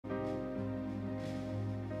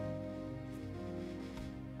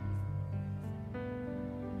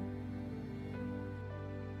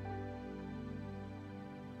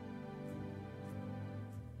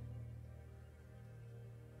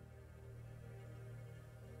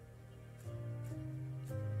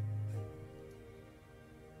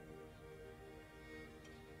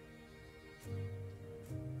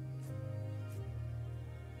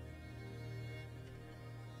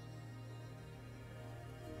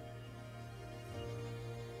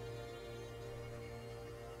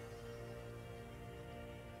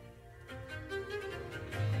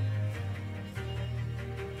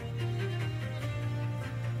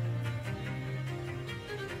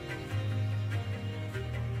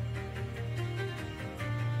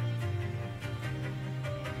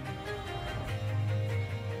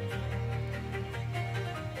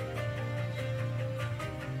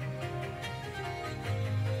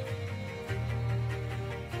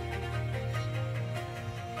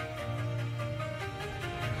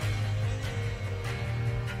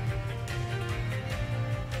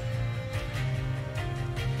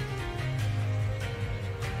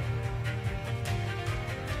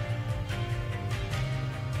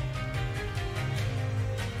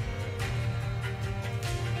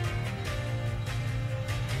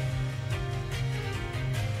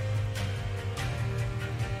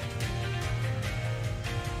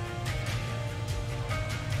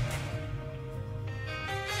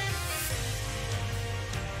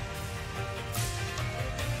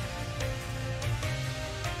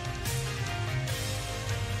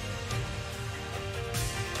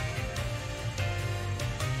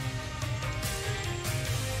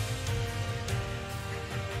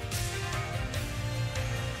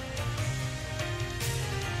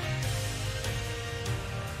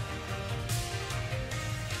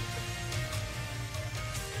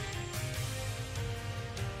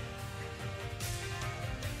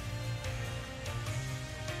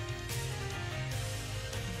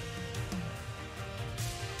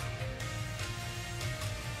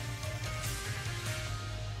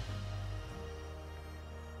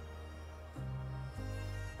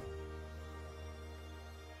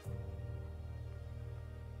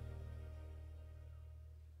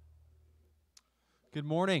Good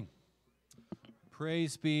morning.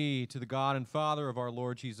 Praise be to the God and Father of our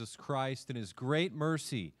Lord Jesus Christ. In His great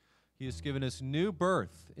mercy, He has given us new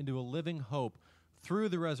birth into a living hope through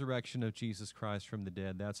the resurrection of Jesus Christ from the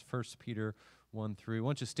dead. That's 1 Peter 1:3. Why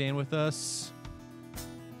don't you stand with us?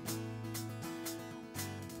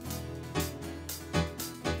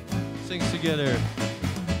 Sing together.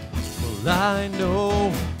 Well, I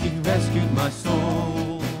know He rescued my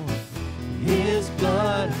soul. His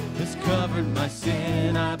blood has covered my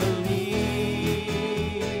sin. I believe.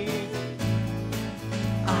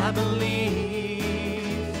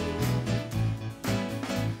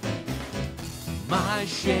 My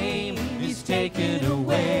shame is taken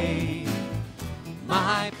away.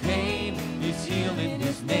 My pain is healed in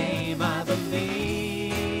His name. I believe.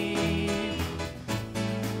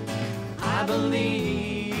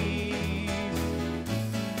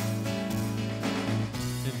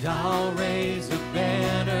 And I'll raise a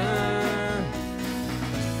banner,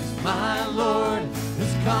 'cause my Lord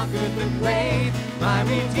has conquered the grave. My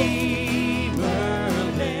Redeemer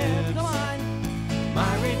lives. Come on.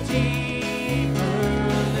 My Redeemer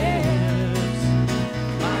lives.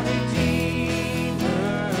 My Redeemer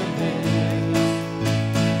lives.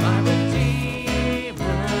 My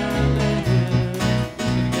Redeemer lives.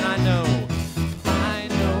 And I know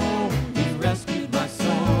He rescued my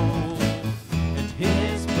soul, and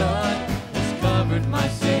His blood has covered my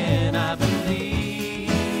sin. I believe.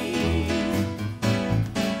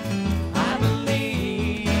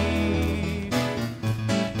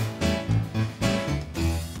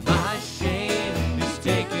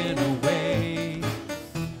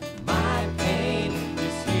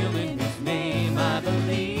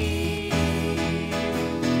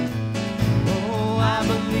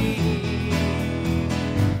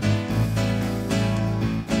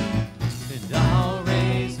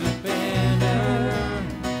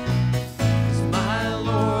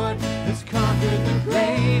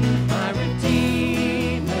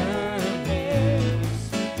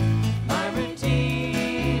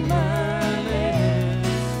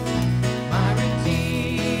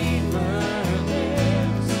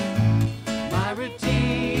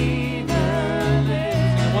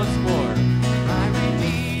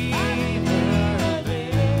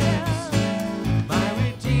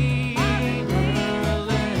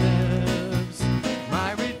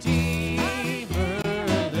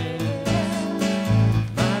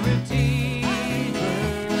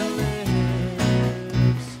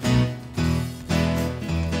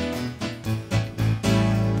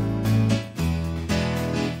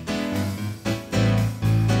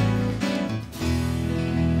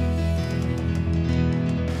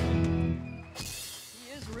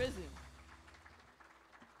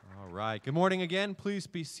 Good morning again. Please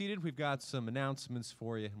be seated. We've got some announcements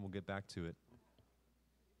for you, and we'll get back to it.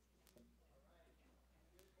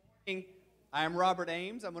 I am Robert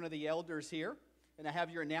Ames. I'm one of the elders here, and I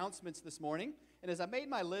have your announcements this morning. And as I made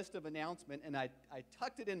my list of announcements, and I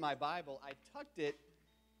tucked it in my Bible, I tucked it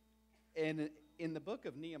in the book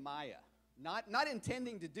of Nehemiah. Not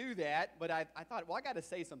intending to do that, but I thought, well, I got to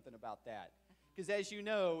say something about that. Because as you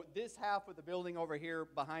know, this half of the building over here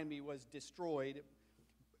behind me was destroyed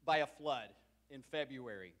by a flood in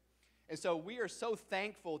February. And so we are so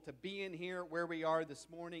thankful to be in here where we are this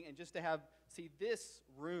morning and just to see this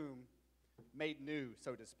room made new,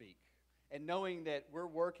 so to speak. And knowing that we're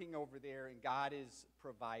working over there and God is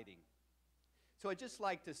providing. So I'd just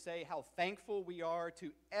like to say how thankful we are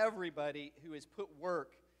to everybody who has put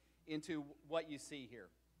work into what you see here.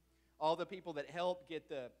 All the people that helped get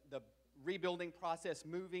the rebuilding process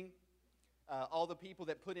moving. All the people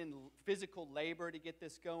that put in physical labor to get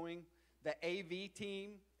this going, the AV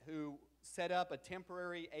team who set up a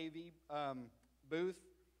temporary AV booth,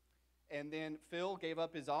 and then Phil gave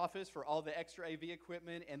up his office for all the extra AV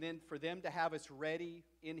equipment, and then for them to have us ready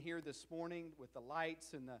in here this morning with the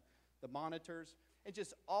lights and the monitors, and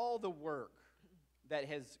just all the work that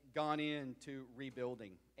has gone into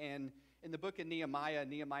rebuilding. And in the book of Nehemiah,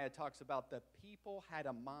 Nehemiah talks about the people had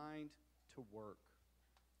a mind to work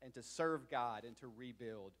and to serve God and to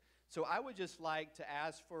rebuild. So I would just like to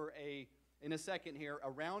ask for in a second here, a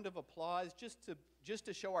round of applause just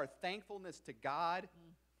to show our thankfulness to God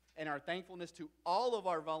and our thankfulness to all of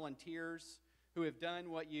our volunteers who have done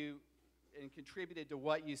and contributed to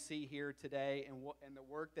what you see here today and the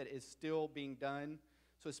work that is still being done.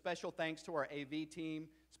 So special thanks to our AV team.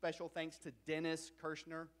 Special thanks to Dennis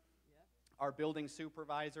Kirshner, our building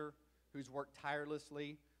supervisor, who's worked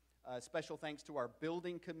tirelessly. Special thanks to our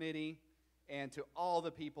building committee and to all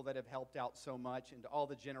the people that have helped out so much and to all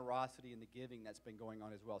the generosity and the giving that's been going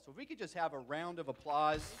on as well. So if we could just have a round of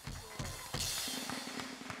applause.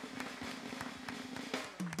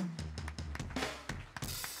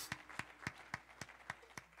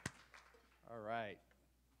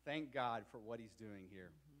 Thank God for what he's doing here.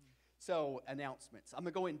 So, announcements. I'm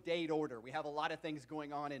going to go in date order. We have a lot of things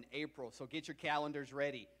going on in April, so get your calendars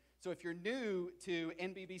ready. So if you're new to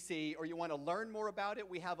NBBC or you want to learn more about it,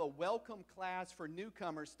 we have a welcome class for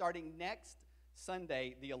newcomers starting next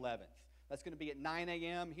Sunday, the 11th. That's going to be at 9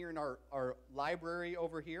 a.m. here in our library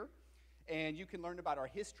over here. And you can learn about our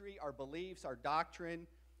history, our beliefs, our doctrine,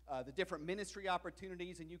 the different ministry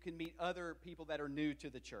opportunities, and you can meet other people that are new to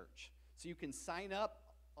the church. So you can sign up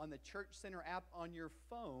on the Church Center app on your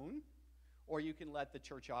phone, or you can let the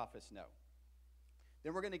church office know.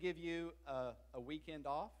 Then we're going to give you a weekend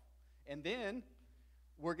off, and then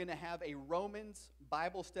we're going to have a Romans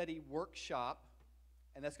Bible study workshop,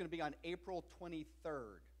 and that's going to be on April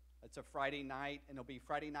 23rd. That's a Friday night, and it'll be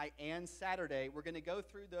Friday night and Saturday. We're going to go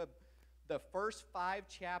through the first 5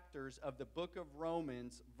 chapters of the book of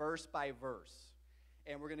Romans, verse by verse.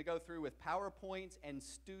 And we're going to go through with PowerPoints and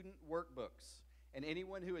student workbooks. And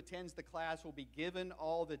anyone who attends the class will be given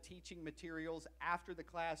all the teaching materials after the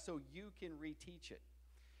class so you can reteach it.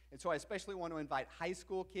 And so I especially want to invite high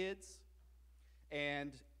school kids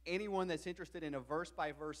and anyone that's interested in a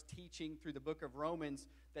verse-by-verse teaching through the book of Romans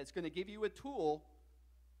that's going to give you a tool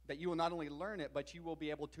that you will not only learn it, but you will be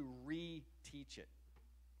able to reteach it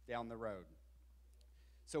down the road.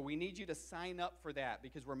 So we need you to sign up for that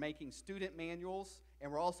because we're making student manuals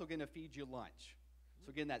and we're also going to feed you lunch. So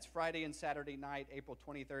again, that's Friday and Saturday night, April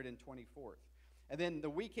 23rd and 24th. And then the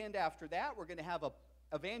weekend after that, we're going to have a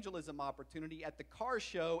evangelism opportunity at the car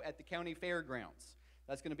show at the county fairgrounds.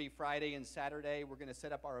 That's going to be Friday and Saturday. We're going to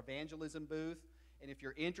set up our evangelism booth. And if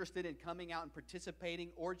you're interested in coming out and participating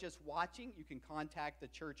or just watching, you can contact the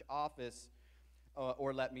church office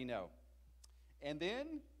or let me know. And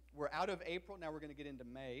then we're out of April. Now we're going to get into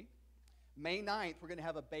May. May 9th, we're going to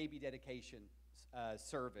have a baby dedication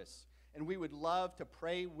service. And we would love to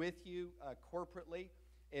pray with you corporately.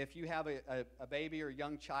 If you have a baby or a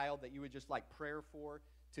young child that you would just like prayer for,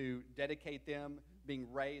 to dedicate them being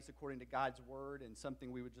raised according to God's word, and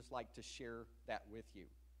something we would just like to share that with you.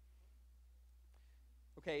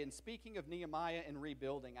 Okay, and speaking of Nehemiah and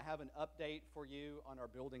rebuilding, I have an update for you on our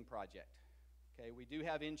building project. Okay, we do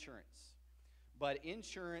have insurance. But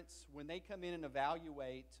insurance, when they come in and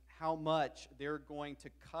evaluate how much they're going to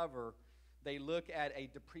cover, they look at a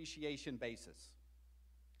depreciation basis.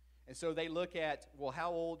 And so they look at, well,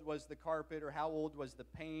 how old was the carpet, or how old was the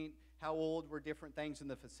paint, how old were different things in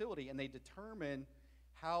the facility, and they determine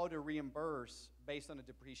how to reimburse based on a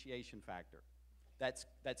depreciation factor. That's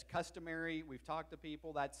customary. We've talked to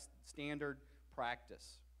people. That's standard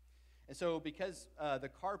practice. And so because the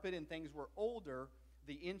carpet and things were older,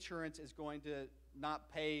 the insurance is going to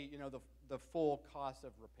not pay, the full cost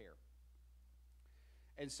of repair.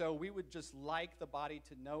 And so we would just like the body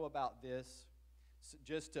to know about this,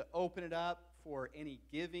 just to open it up for any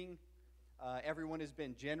giving. Everyone has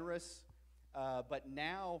been generous, but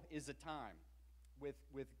now is the time.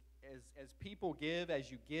 As people give,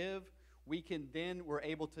 as you give, we're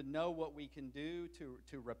able to know what we can do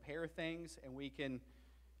to repair things, and we can,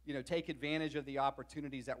 take advantage of the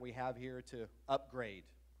opportunities that we have here to upgrade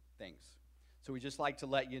things. So we just like to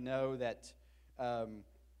let you know that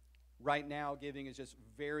right now giving is just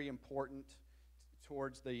very important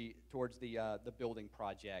towards the building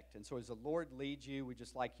project. And so as the Lord leads you, we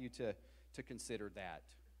just like you to consider that.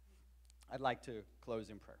 I'd like to close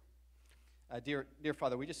in prayer. Dear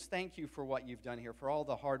Father, we just thank you for what you've done here, for all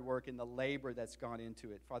the hard work and the labor that's gone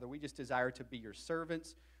into it. Father, we just desire to be your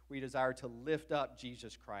servants. We desire to lift up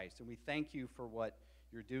Jesus Christ. And we thank you for what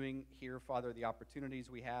you're doing here, Father, the opportunities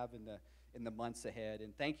we have in the months ahead.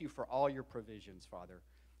 And thank you for all your provisions, Father.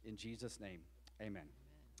 In Jesus' name, amen.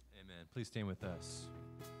 Amen. Please stand with us.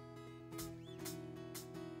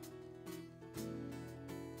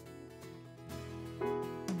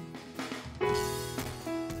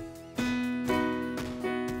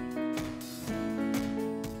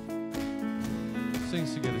 Sing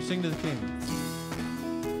together. Sing to the King.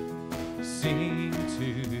 Sing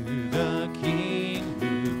to the King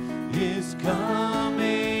who is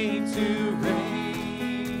coming to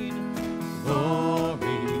reign.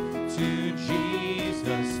 Glory to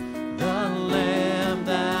Jesus, the Lamb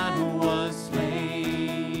that was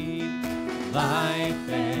slain. Life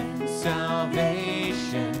and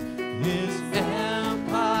salvation his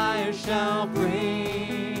empire shall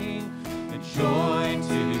bring. And joy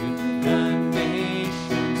to the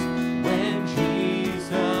nations when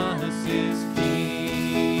Jesus is King.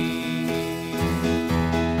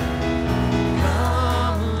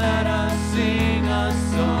 Come, let us sing a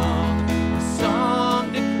song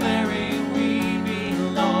declaring we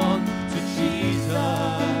belong to Jesus.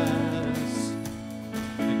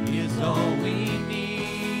 That He is all we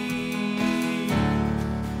need.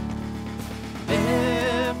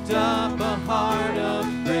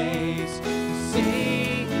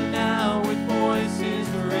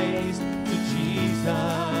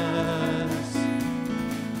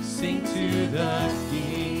 the King.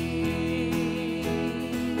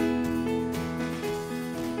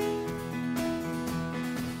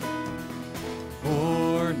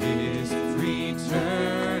 For his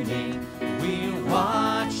returning, we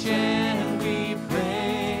watch and we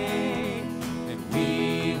pray, and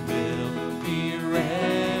we will be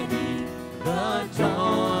ready the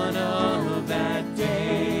dawn of that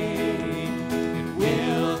day, and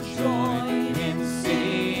we'll join in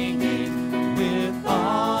singing with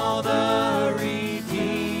all the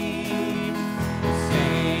redeemed.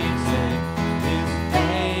 Satan is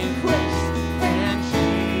vanquished and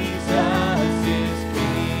Jesus is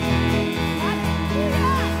King.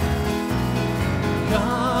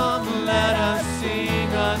 Come, let us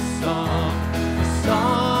sing a song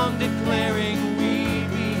declaring we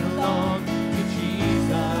belong to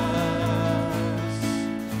Jesus,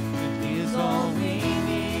 and He is all we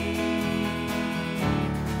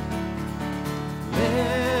need.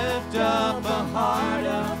 Lift up a heart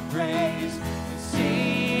of praise and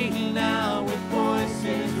sing now with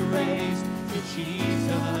voices raised to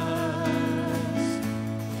Jesus.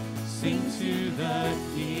 Sing to the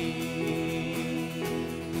King.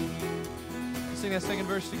 Sing that second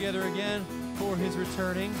verse together again. For his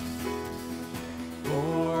returning.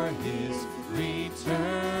 For his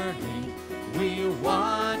returning, we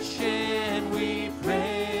watch and we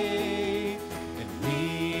pray, and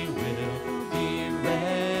we will be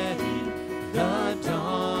ready the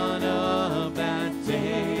dawn of that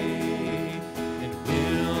day, and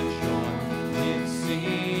we'll join in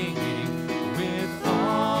singing with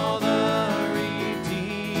all the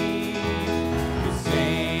redeemed. For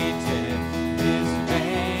Satan is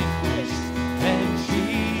vanquished and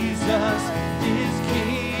Jesus is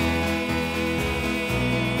King.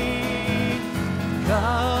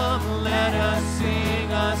 Come, let us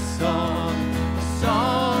sing a song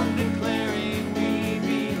declaring we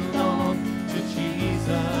belong to Jesus.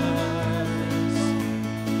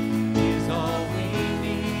 He's all we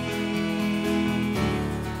need.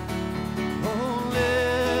 Oh,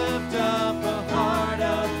 lift up a heart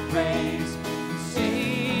of praise and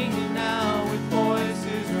sing now with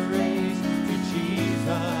voices raised to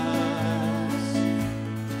Jesus.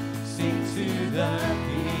 Sing to the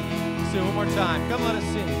King. Sing one more time. Come, let us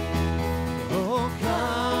sing. Oh,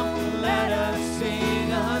 come, let us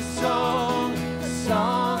sing a song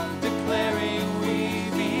declaring we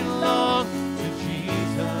belong to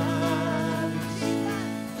Jesus.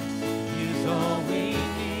 He is all we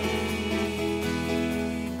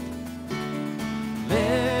need.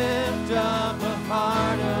 Lift up a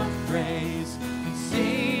heart of praise and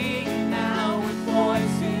sing now with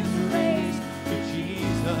voices raised to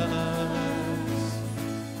Jesus.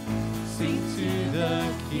 Sing to the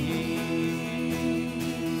King.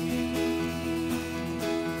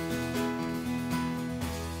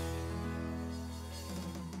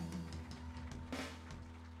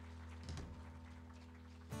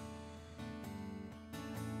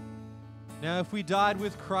 Now, if we died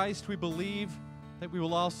with Christ, we believe that we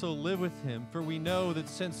will also live with him. For we know that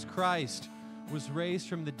since Christ was raised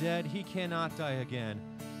from the dead, he cannot die again.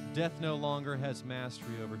 Death no longer has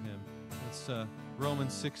mastery over him. That's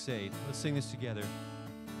Romans 6:8. Let's sing this together.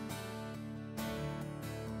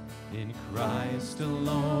 In Christ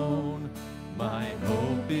alone, my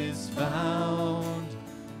hope is found.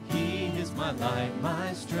 He is my light,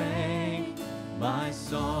 my strength, my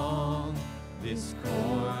song. This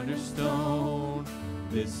cornerstone,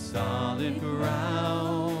 this solid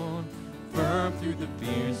ground, firm through the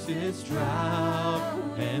fiercest drought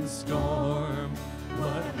and storm.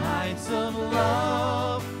 What heights of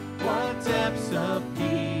love, what depths of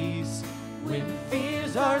peace, when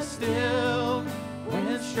fears are still,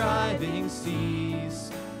 when striving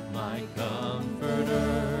cease. My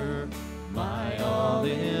comforter, my all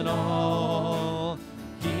in all,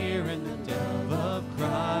 here in the depth of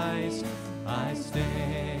Christ I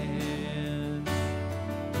stand.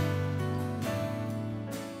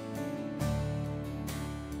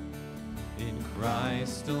 In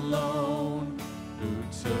Christ alone, who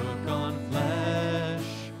took on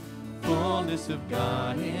flesh, fullness of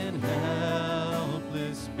God in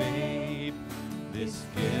helpless babe, this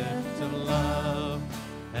gift of love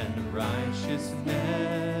and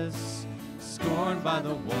righteousness, scorned by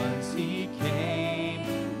the ones he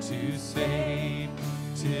came to save.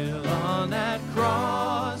 Till on that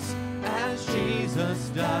cross, as Jesus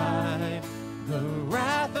died, the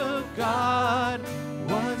wrath of God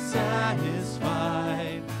was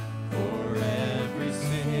satisfied. For every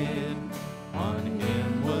sin on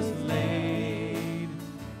him was laid.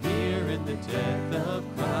 Here in the death of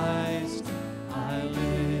Christ I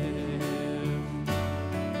live.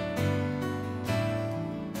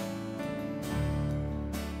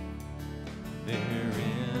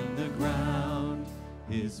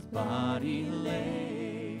 body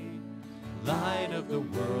lay, light of the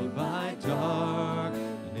world by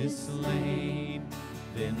darkness slain,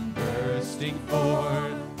 then bursting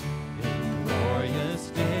forth in glorious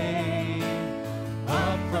day,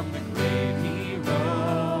 up from the grave he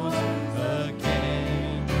rose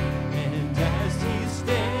again, and as he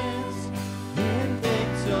stands in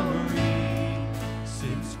victory,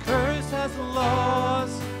 sin's curse has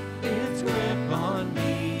lost its grip on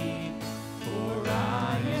me, for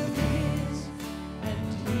I am his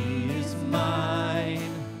and he is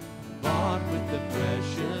mine, bought with the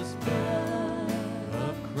precious blood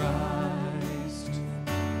of Christ.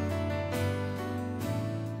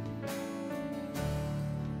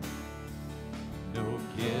 No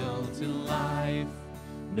guilt in life,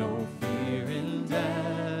 no fear in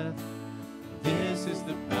death. This is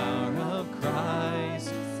the power of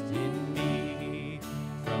Christ in me,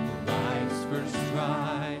 from life's first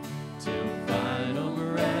try till final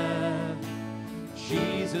breath.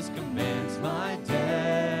 Jesus commands my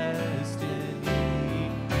destiny.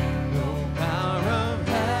 No power of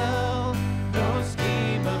hell, no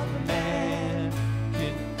scheme of man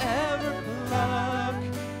can ever pluck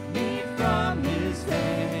me from his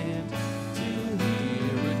hand till he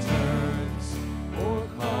returns or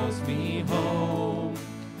calls me home.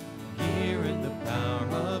 Here in the power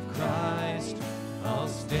of Christ I'll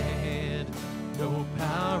stand. No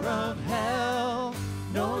power of hell,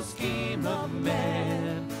 no scheme of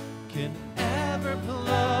man can ever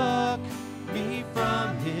pluck me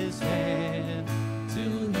from his hand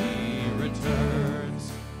till he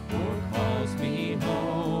returns or calls me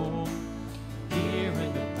home. Here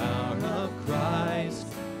in the power of Christ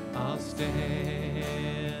I'll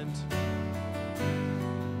stand.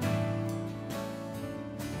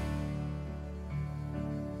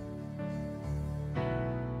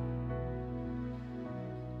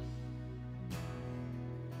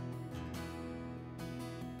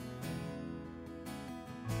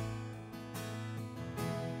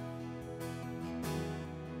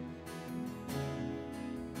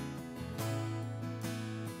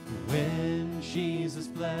 When Jesus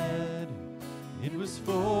bled, it was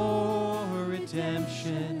for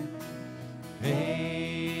redemption,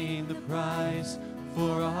 paying the price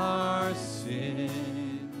for our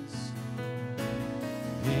sins.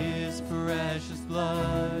 His precious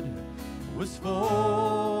blood was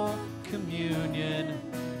for communion.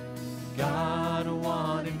 God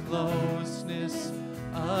wanted closeness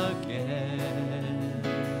again.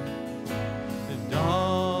 And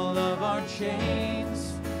all of our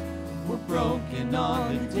chains were broken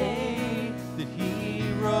on the day that he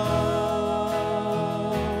rose.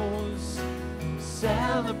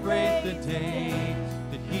 Celebrate the day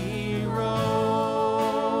that he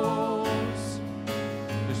rose.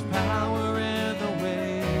 There's power in the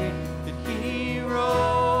way that he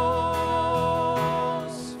rose.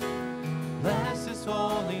 Bless his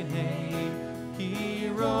holy name. He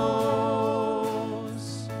rose.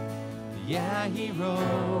 Yeah, he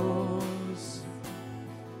rose.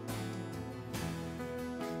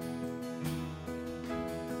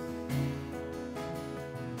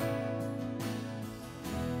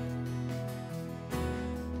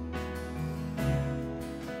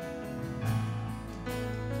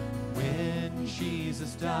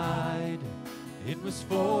 Jesus died, it was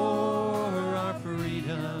for our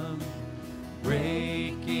freedom,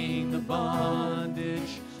 breaking the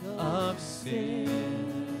bondage of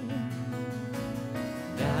sin.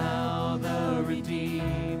 Now the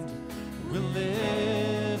redeemed will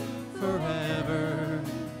live forever.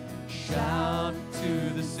 Shout to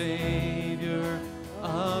the Savior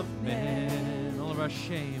of men. All of our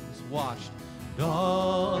shames washed, and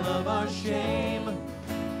all of our shame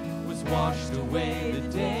was washed away the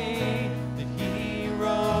day that he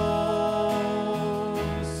rose.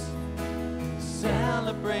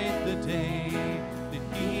 Celebrate the day that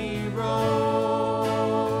he rose.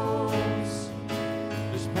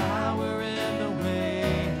 There's power in the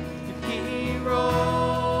way that he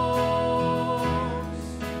rose.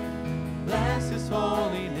 Bless his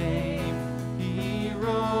holy name. He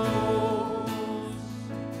rose.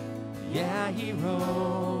 Yeah, he rose.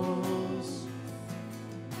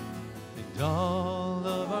 All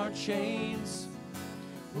of our chains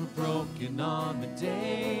were broken on the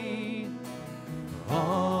day.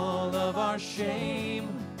 All of our shame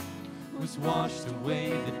was washed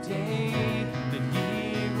away the day that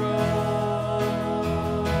he rose.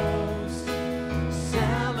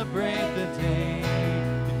 Celebrate the day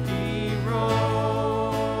that he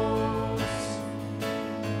rose.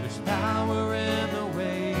 There's power in the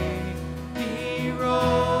way he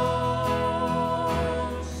rose.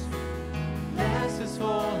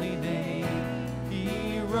 Holy name,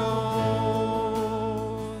 he rose.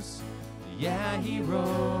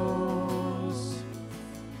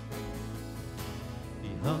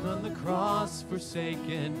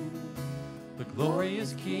 forsaken. The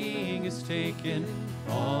glorious King has taken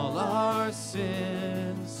all our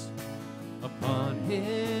sins upon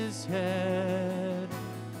his head.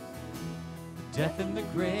 Death and the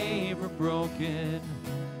grave are broken.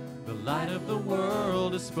 The light of the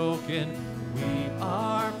world is spoken. We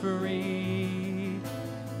are free.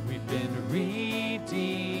 We've been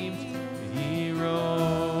redeemed. He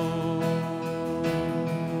rose.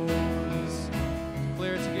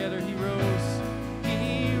 Declare it together. He rose.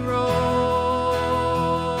 He rose.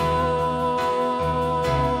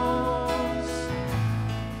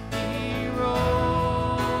 He rose.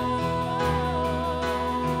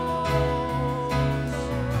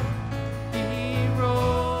 He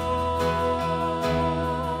rose.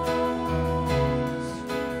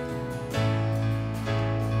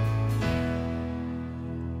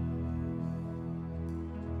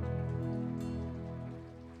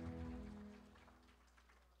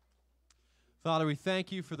 Father, we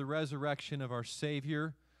thank you for the resurrection of our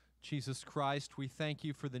Savior, Jesus Christ. We thank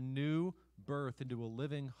you for the new birth into a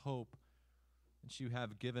living hope that you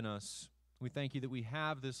have given us. We thank you that we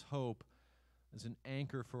have this hope as an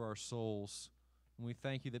anchor for our souls. And we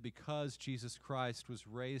thank you that because Jesus Christ was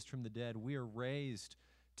raised from the dead, we are raised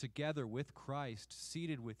together with Christ,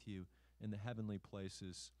 seated with you in the heavenly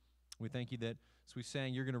places. We thank you that, as we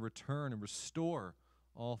sang, you're going to return and restore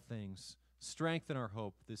all things. Strengthen our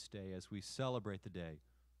hope this day as we celebrate the day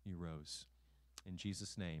you rose. In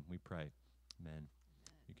Jesus' name we pray. Amen.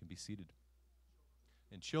 You can be seated.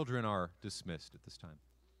 And children are dismissed at this time.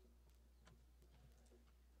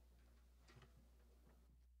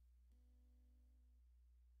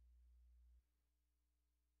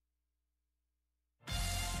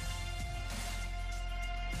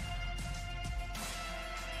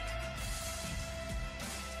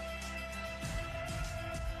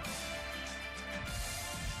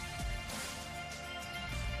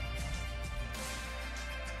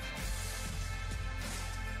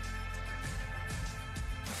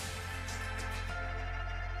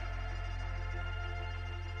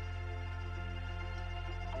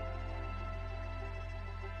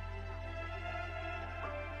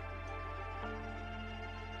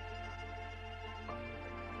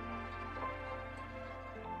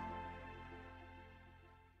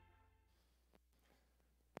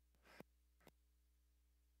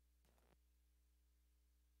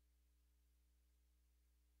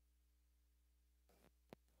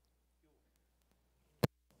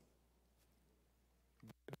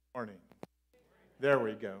 Morning. There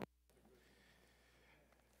we go.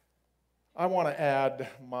 I want to add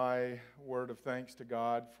my word of thanks to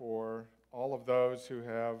God for all of those who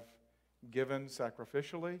have given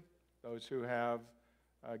sacrificially, those who have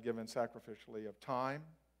given sacrificially of time,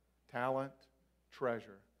 talent,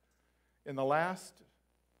 treasure. In the last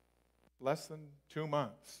less than 2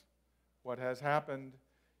 months, what has happened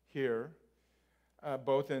here,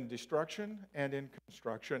 both in destruction and in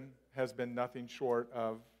construction, has been nothing short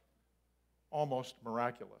of almost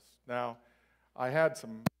miraculous. Now, I had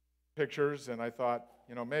some pictures, and I thought,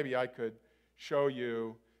 maybe I could show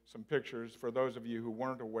you some pictures for those of you who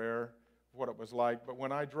weren't aware of what it was like. But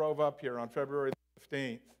when I drove up here on February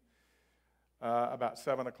 15th, about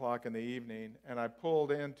 7 o'clock in the evening, and I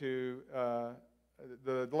pulled into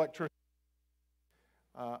the electricity,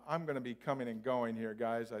 I'm going to be coming and going here,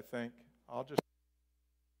 guys, I think. I'll just...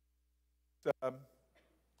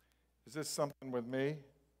 is this something with me?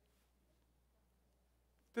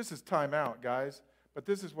 This is timeout, guys. But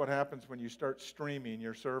this is what happens when you start streaming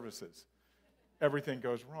your services. Everything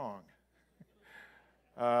goes wrong.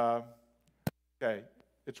 Okay,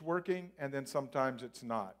 it's working, and then sometimes it's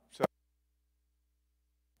not. So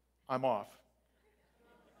I'm off.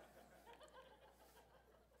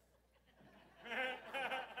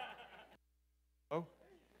 Oh,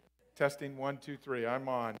 testing 1, 2, 3. I'm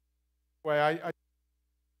on. Wait,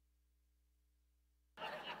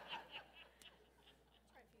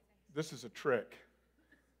 this is a trick.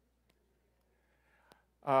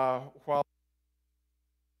 While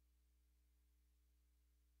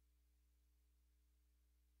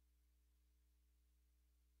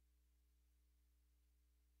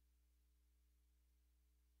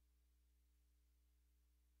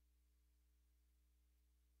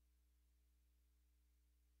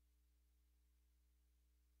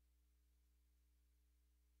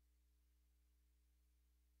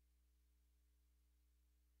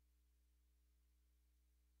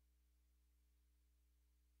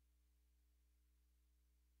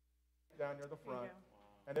down near the front,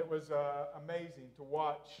 and it was amazing to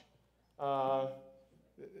watch.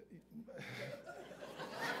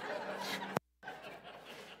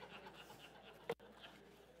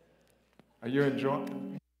 Are you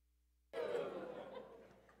enjoying?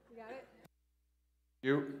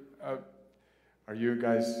 You got it? Are you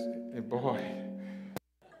guys, boy,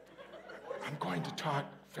 I'm going to talk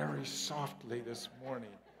very softly this morning.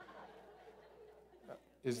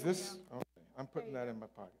 Is this, okay, I'm putting that in my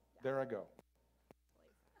pocket. There I go.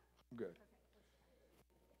 I'm good.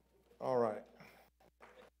 All right.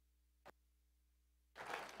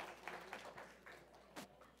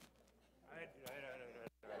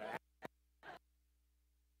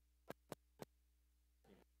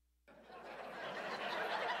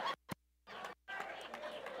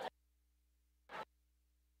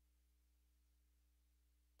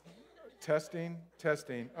 Testing,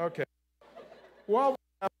 testing. Okay. Well,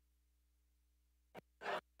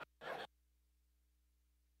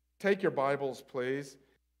 take your Bibles, please.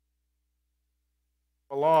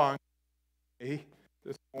 Along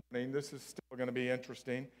this morning. This is still going to be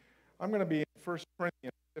interesting. I'm going to be in 1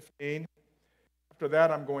 Corinthians 15. After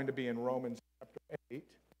that, I'm going to be in Romans chapter 8.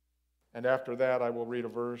 And after that, I will read a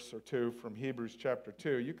verse or two from Hebrews chapter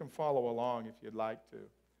 2. You can follow along if you'd like to.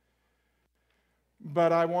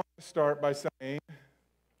 But I want to start by saying,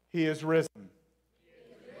 He is risen.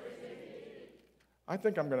 I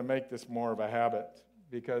think I'm going to make this more of a habit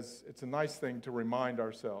because it's a nice thing to remind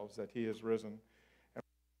ourselves that He is risen.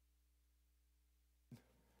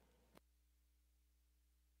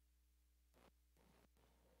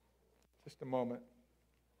 Just a moment.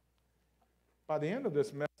 By the end of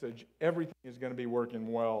this message, everything is going to be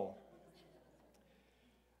working well.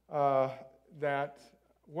 That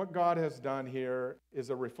what God has done here is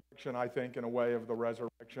a reflection, I think, in a way, of the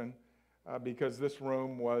resurrection, because this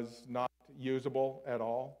room was not usable at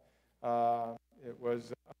all. It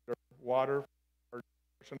was under water,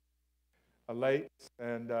 late,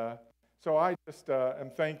 and so I just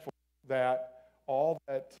am thankful that all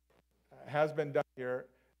that has been done here,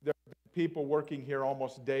 there are people working here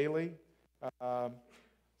almost daily.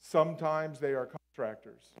 Sometimes they are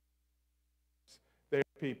contractors. They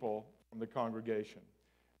are people from the congregation.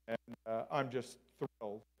 And I'm just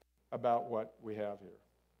thrilled about what we have here.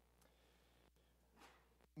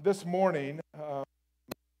 This morning,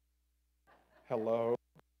 hello.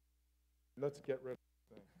 Let's get rid of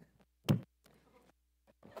this thing.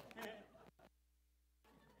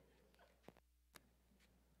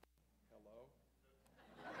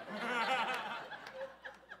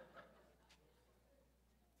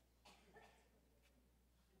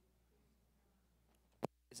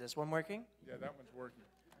 Is this one working? Yeah, that one's working.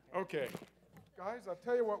 Okay. Guys, I'll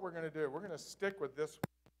tell you what we're going to do. We're going to stick with this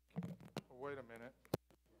one. Oh, wait a minute.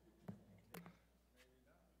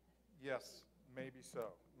 Yes, maybe so.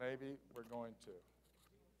 Maybe we're going to.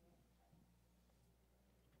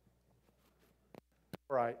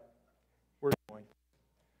 All right. We're going.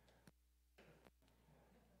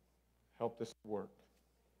 Help this work.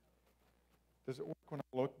 Does it work when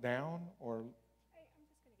I look down or I'm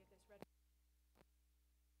just going to get this ready.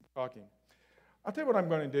 talking? I'll tell you what I'm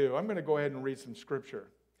going to do. I'm going to go ahead and read some scripture.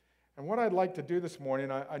 And what I'd like to do this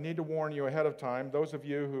morning, I need to warn you ahead of time, those of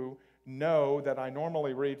you who know that I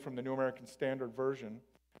normally read from the New American Standard Version,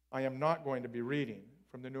 I am not going to be reading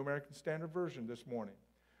from the New American Standard Version this morning.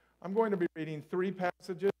 I'm going to be reading three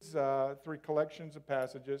passages, three collections of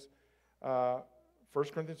passages, 1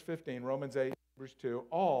 Corinthians 15, Romans 8, Hebrews 2,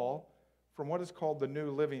 all from what is called the New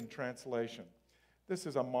Living Translation. This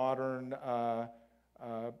is a modern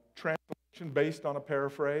translation based on a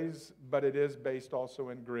paraphrase, but it is based also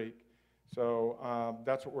in Greek. So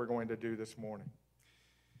that's what we're going to do this morning.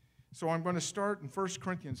 So I'm going to start in 1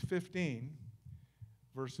 Corinthians 15,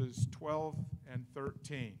 verses 12 and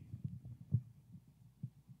 13.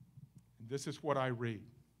 This is what I read.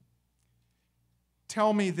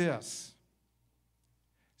 Tell me this.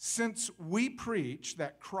 Since we preach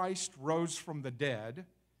that Christ rose from the dead,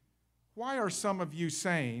 why are some of you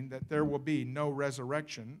saying that there will be no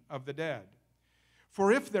resurrection of the dead?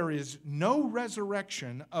 For if there is no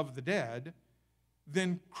resurrection of the dead,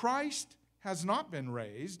 then Christ has not been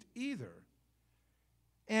raised either.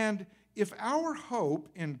 And if our hope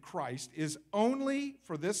in Christ is only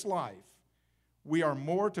for this life, we are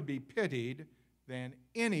more to be pitied than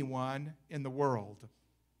anyone in the world.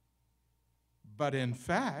 But in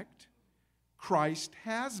fact, Christ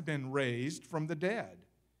has been raised from the dead.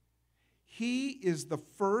 He is the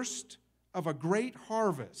first of a great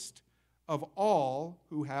harvest of all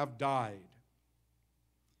who have died.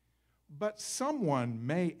 But someone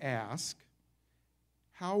may ask,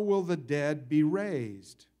 how will the dead be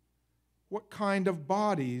raised? What kind of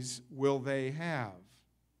bodies will they have?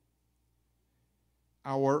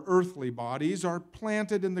 Our earthly bodies are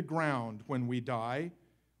planted in the ground when we die,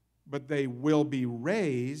 but they will be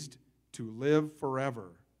raised to live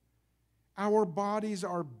forever. Our bodies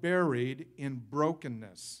are buried in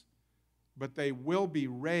brokenness, but they will be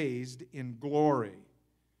raised in glory.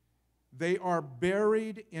 They are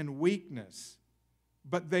buried in weakness,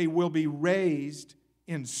 but they will be raised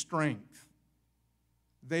in strength.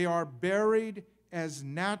 They are buried as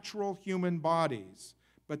natural human bodies,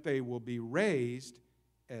 but they will be raised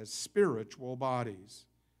as spiritual bodies.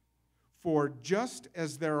 For just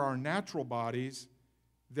as there are natural bodies,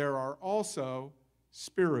 there are also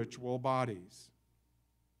spiritual bodies.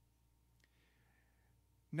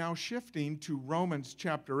 Now shifting to Romans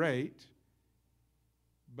chapter 8,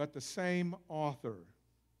 but the same author,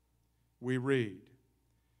 we read,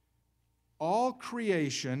 all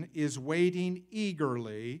creation is waiting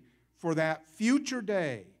eagerly for that future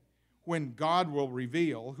day when God will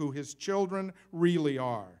reveal who His children really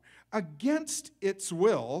are. Against its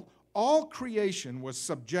will, all creation was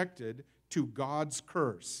subjected to God's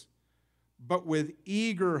curse. But with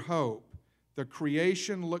eager hope, the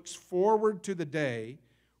creation looks forward to the day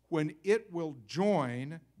when it will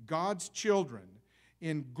join God's children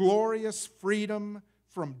in glorious freedom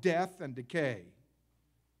from death and decay.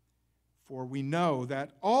 For we know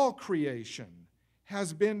that all creation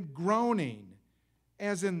has been groaning,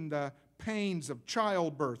 as in the pains of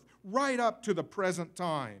childbirth, right up to the present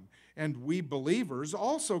time. And we believers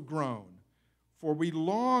also groan, for we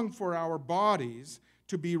long for our bodies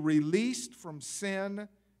to be released from sin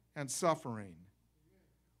and suffering.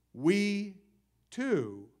 We,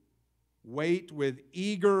 too, wait with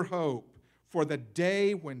eager hope for the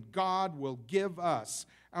day when God will give us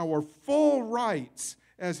our full rights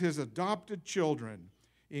as His adopted children,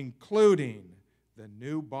 including the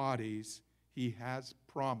new bodies He has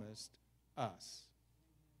promised us.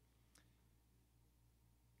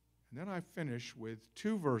 And then I finish with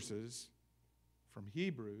 2 verses from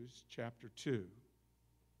Hebrews chapter 2.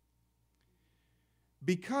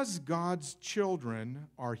 Because God's children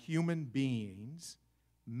are human beings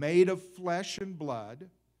made of flesh and blood,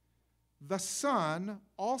 the Son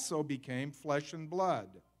also became flesh and blood.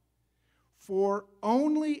 For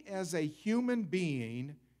only as a human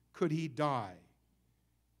being could He die,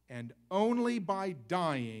 and only by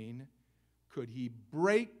dying could He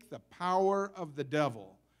break the power of the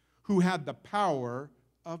devil, who had the power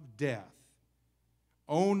of death.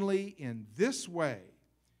 Only in this way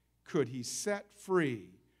could He set free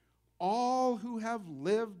all who have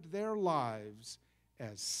lived their lives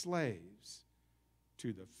as slaves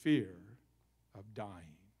to the fear of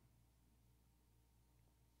dying.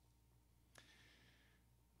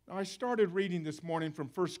 I started reading this morning from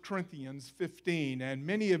 1 Corinthians 15, and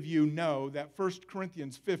many of you know that 1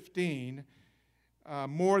 Corinthians 15,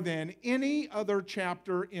 more than any other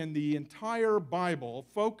chapter in the entire Bible,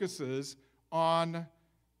 focuses on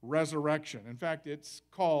resurrection. In fact, it's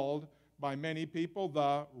called by many people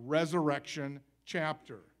the resurrection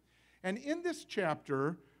chapter. And in this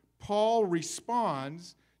chapter, Paul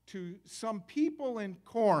responds to some people in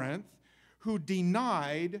Corinth who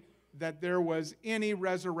denied that there was any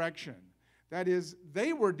resurrection. That is,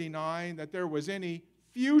 they were denying that there was any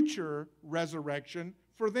future resurrection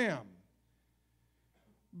for them.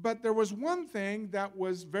 But there was one thing that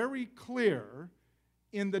was very clear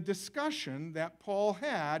in the discussion that Paul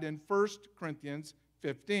had in 1 Corinthians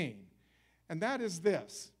 15, and that is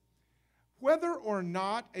this: whether or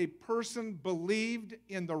not a person believed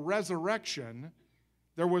in the resurrection,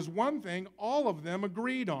 there was one thing all of them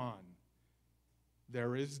agreed on.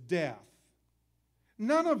 There is death.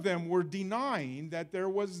 None of them were denying that there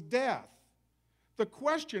was death. The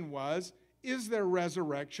question was, is there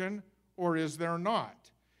resurrection or is there not?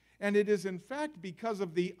 And it is in fact because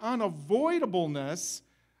of the unavoidableness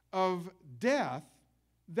of death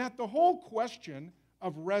that the whole question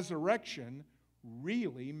of resurrection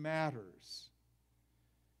really matters.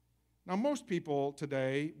 Now, most people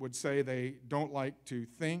today would say they don't like to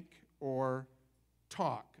think or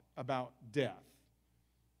talk about death.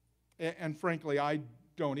 And frankly, I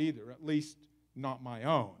don't either, at least not my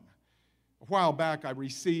own. A while back, I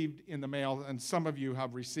received in the mail, and some of you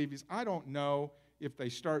have received these. I don't know if they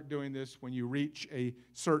start doing this when you reach a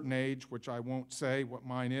certain age, which I won't say what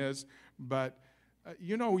mine is, but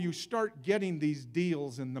you start getting these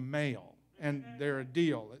deals in the mail, and they're a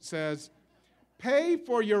deal. It says, pay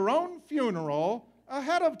for your own funeral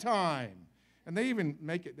ahead of time. And they even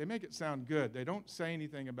make it sound good. They don't say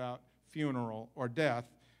anything about funeral or death.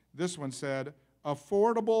 This one said,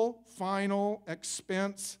 affordable final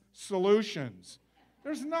expense solutions.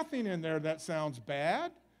 There's nothing in there that sounds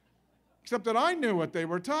bad, except that I knew what they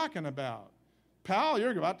were talking about. Pal,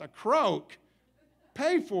 you're about to croak.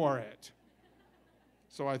 Pay for it.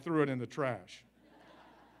 So I threw it in the trash.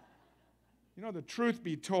 You know, the truth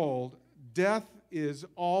be told, death is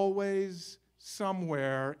always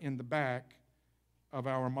somewhere in the back of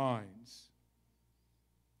our minds.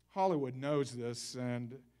 Hollywood knows this,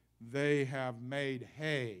 and they have made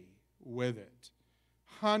hay with it.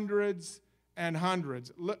 Hundreds and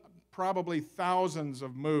hundreds, probably thousands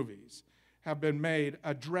of movies have been made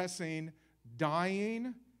addressing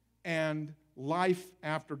dying and life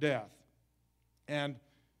after death. And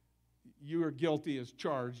you are guilty as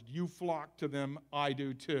charged. You flock to them, I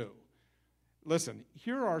do too. Listen,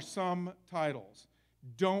 here are some titles.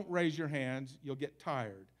 Don't raise your hands, you'll get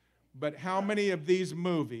tired. But how many of these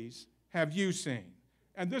movies have you seen?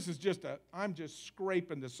 And this is I'm just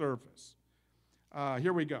scraping the surface.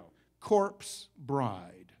 Here we go. Corpse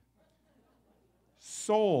Bride.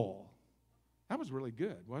 Soul. That was really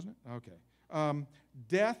good, wasn't it? Okay.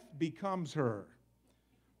 Death Becomes Her.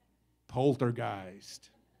 Poltergeist.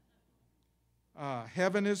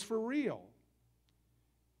 Heaven is for Real.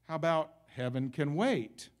 How about Heaven Can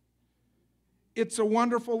Wait? It's a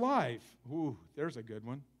Wonderful Life. Ooh, there's a good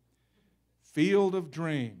one. Field of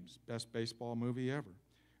Dreams. Best baseball movie ever.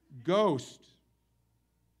 Ghost.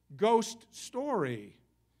 Ghost Story.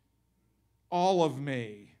 All of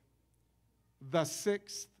Me. The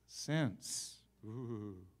Sixth Sense.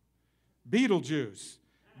 Ooh. Beetlejuice.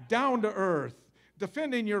 Down to Earth.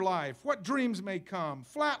 Defending Your Life. What Dreams May Come.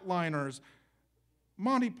 Flatliners.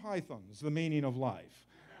 Monty Python's The Meaning of Life.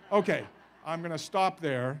 Okay, I'm going to stop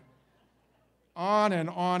there. On and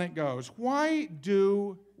on it goes. Why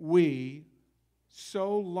do we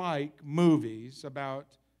so like movies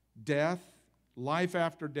about death, life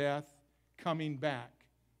after death, coming back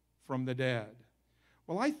from the dead?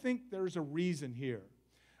 Well, I think there's a reason here.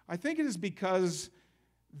 I think it is because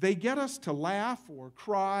they get us to laugh or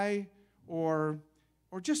cry or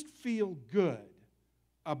just feel good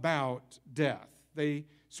about death. They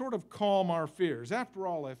sort of calm our fears. After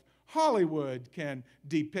all, if Hollywood can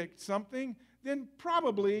depict something, then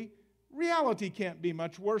probably reality can't be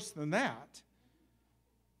much worse than that.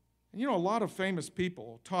 And you know, a lot of famous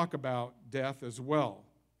people talk about death as well.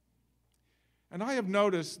 And I have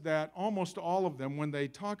noticed that almost all of them, when they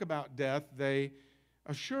talk about death, they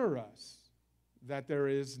assure us that there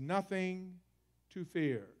is nothing to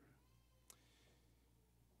fear.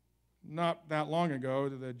 Not that long ago,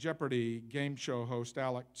 the Jeopardy game show host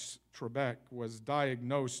Alex Trebek was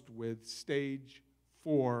diagnosed with stage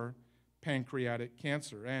 4 pancreatic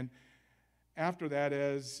cancer. And after that,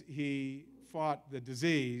 as he fought the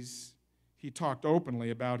disease, he talked openly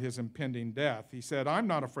about his impending death. He said, "I'm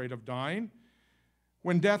not afraid of dying.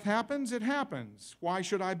 When death happens, it happens. Why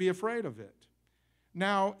should I be afraid of it?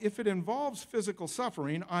 Now, if it involves physical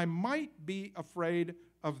suffering, I might be afraid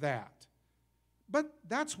of that. But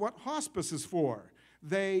that's what hospice is for.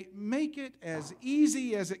 They make it as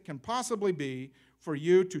easy as it can possibly be for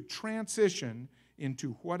you to transition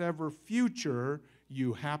into whatever future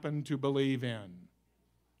you happen to believe in."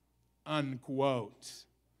 Unquote.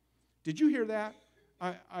 Did you hear that?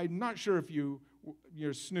 I'm not sure if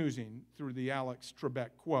you're snoozing through the Alex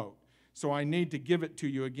Trebek quote, so I need to give it to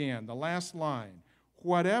you again. The last line,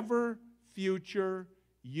 whatever future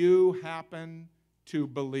you happen to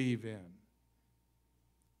believe in.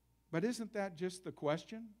 But isn't that just the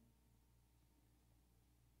question?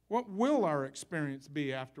 What will our experience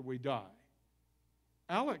be after we die?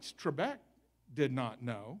 Alex Trebek did not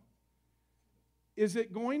know. Is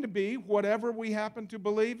it going to be whatever we happen to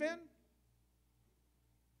believe in?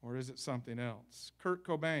 Or is it something else? Kurt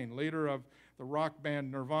Cobain, leader of the rock band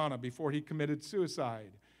Nirvana, before he committed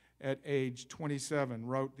suicide at age 27,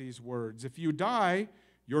 wrote these words, "If you die,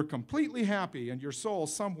 you're completely happy and your soul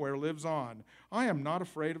somewhere lives on. I am not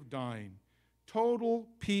afraid of dying. Total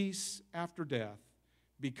peace after death,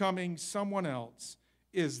 becoming someone else,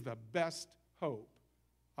 is the best hope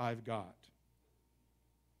I've got."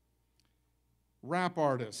 Rap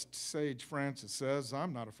artist Sage Francis says,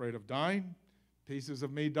 "I'm not afraid of dying. Pieces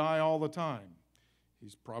of me die all the time."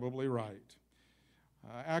 He's probably right.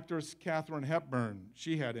 Actress Katharine Hepburn,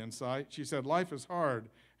 she had insight. She said, "Life is hard.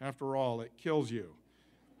 After all, it kills you."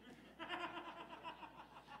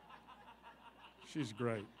 She's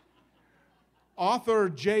great. Author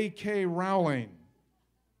J.K. Rowling,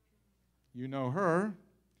 you know her.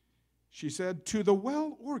 She said, "To the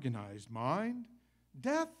well-organized mind,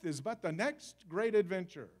 death is but the next great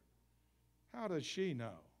adventure." How does she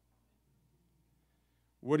know?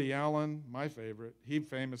 Woody Allen, my favorite, he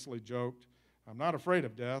famously joked, "I'm not afraid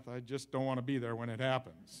of death, I just don't want to be there when it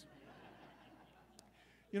happens."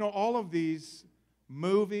 You know, all of these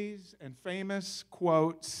movies and famous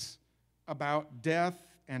quotes about death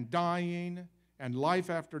and dying and life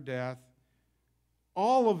after death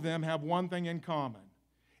all of them have one thing in common.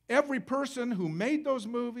 Every person who made those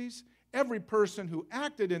movies, every person who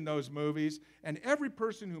acted in those movies, and every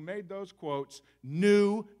person who made those quotes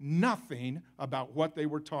knew nothing about what they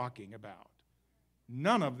were talking about.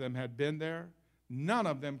 None of them had been there. None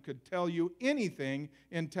of them could tell you anything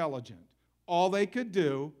intelligent. All they could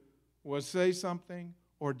do was say something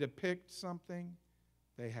or depict something.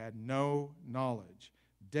 They had no knowledge.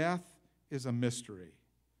 Death is a mystery.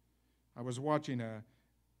 I was watching a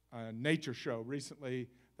nature show recently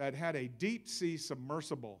that had a deep-sea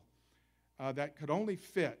submersible that could only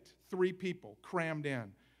fit 3 people crammed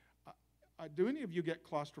in. Do any of you get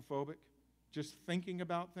claustrophobic just thinking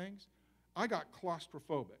about things? I got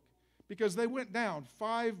claustrophobic because they went down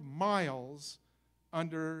 5 miles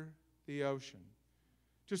under the ocean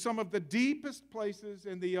to some of the deepest places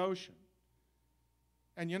in the ocean.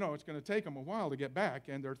 And you know, it's going to take them a while to get back,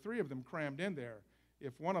 and there are 3 of them crammed in there.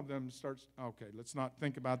 If one of them starts, okay, let's not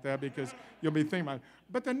think about that because you'll be thinking about it.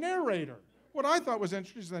 But the narrator, what I thought was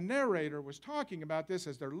interesting is the narrator was talking about this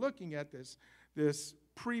as they're looking at this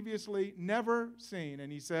previously never seen,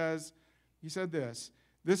 and he said this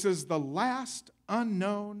is the last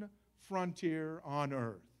unknown frontier on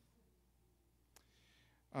earth.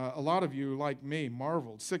 A lot of you, like me,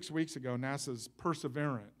 marveled. 6 weeks ago, NASA's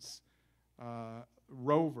Perseverance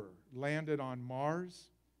rover landed on Mars.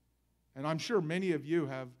 And I'm sure many of you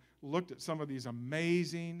have looked at some of these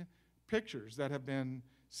amazing pictures that have been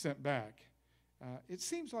sent back. It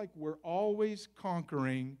seems like we're always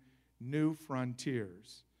conquering new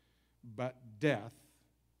frontiers, but death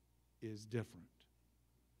is different.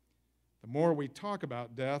 The more we talk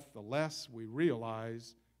about death, the less we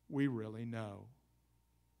realize we really know.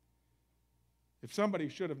 If somebody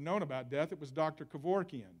should have known about death, it was Dr.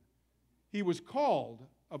 Kevorkian. He was called,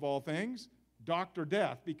 of all things, Dr.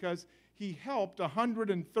 Death because he helped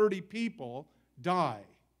 130 people die.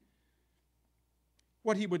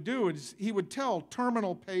 What he would do is he would tell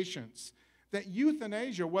terminal patients that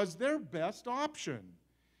euthanasia was their best option.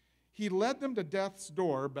 He led them to death's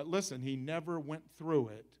door, but listen, he never went through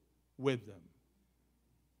it with them.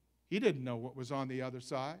 He didn't know what was on the other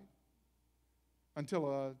side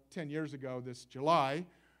until 10 years ago this July,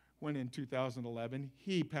 when in 2011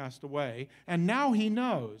 he passed away. And now he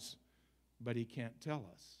knows, but he can't tell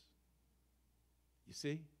us. You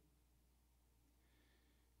see?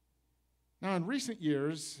 Now, in recent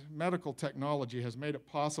years, medical technology has made it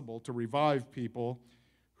possible to revive people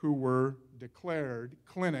who were declared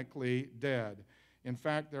clinically dead. In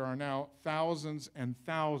fact, there are now thousands and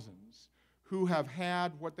thousands who have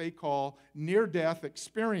had what they call near-death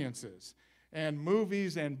experiences. And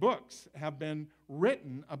movies and books have been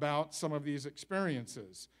written about some of these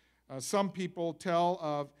experiences. Some people tell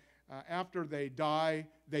of after they die,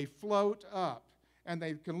 they float up, and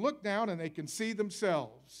they can look down and they can see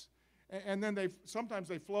themselves. And then sometimes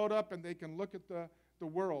they float up and they can look at the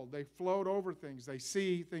world. They float over things. They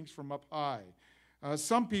see things from up high.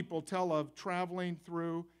 Some people tell of traveling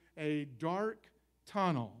through a dark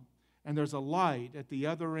tunnel, and there's a light at the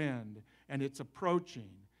other end, and it's approaching.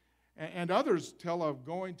 And others tell of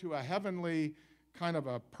going to a heavenly kind of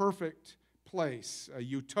a perfect place, a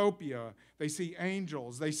utopia. They see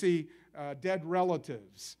angels. They see dead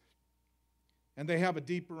relatives. And they have a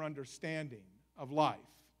deeper understanding of life.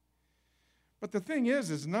 But the thing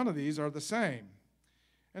is none of these are the same.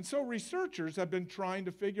 And so researchers have been trying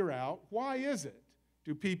to figure out, why is it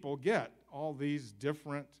do people get all these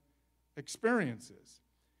different experiences?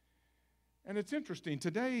 And it's interesting.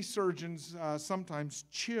 Today, surgeons sometimes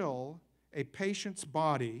chill a patient's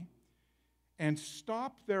body and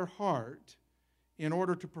stop their heart in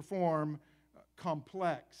order to perform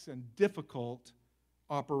complex and difficult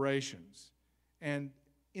operations. And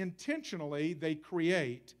intentionally, they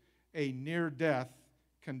create a near-death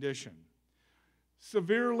condition.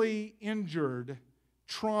 Severely injured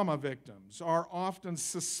trauma victims are often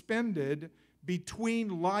suspended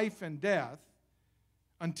between life and death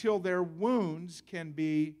until their wounds can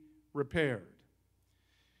be repaired.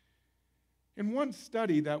 In one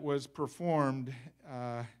study that was performed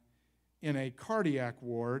in a cardiac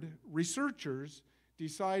ward, researchers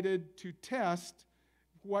decided to test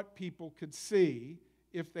what people could see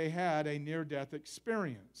if they had a near-death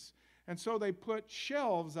experience. And so they put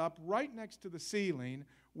shelves up right next to the ceiling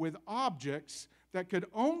with objects that could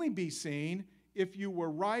only be seen if you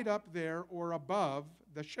were right up there or above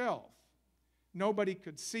the shelf. Nobody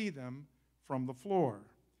could see them from the floor.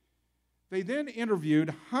 They then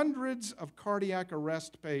interviewed hundreds of cardiac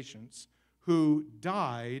arrest patients who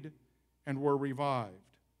died and were revived.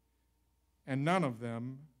 And none of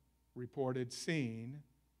them reported seeing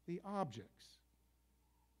the objects.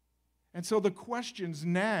 And so the questions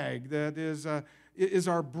nag. That is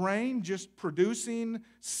our brain just producing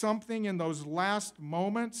something in those last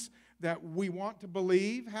moments that we want to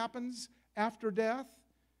believe happens after death?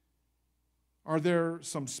 Are there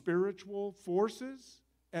some spiritual forces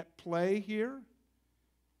at play here?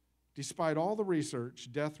 Despite all the research,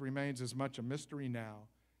 death remains as much a mystery now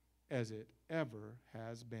as it ever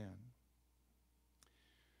has been.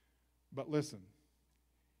 But listen,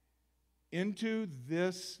 into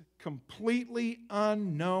this completely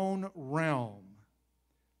unknown realm,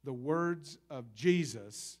 the words of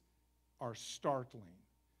Jesus are startling.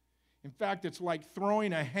 In fact, it's like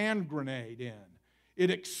throwing a hand grenade in. It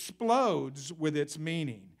explodes with its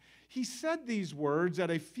meaning. He said these words at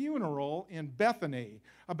a funeral in Bethany,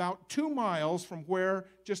 about 2 miles from where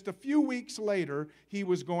just a few weeks later he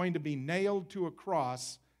was going to be nailed to a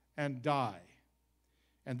cross and die.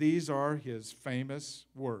 And these are his famous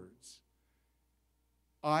words.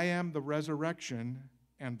 I am the resurrection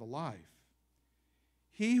and the life.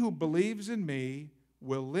 He who believes in me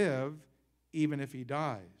will live even if he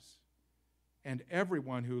dies. And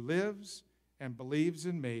everyone who lives and believes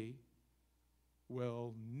in me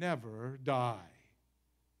will never die.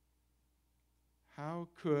 How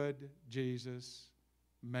could Jesus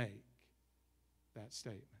make that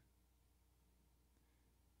statement?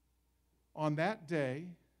 On that day,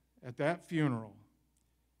 at that funeral,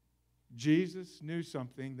 Jesus knew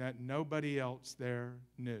something that nobody else there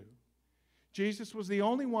knew. Jesus was the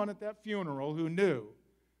only one at that funeral who knew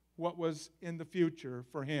what was in the future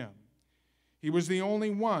for him. He was the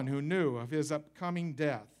only one who knew of his upcoming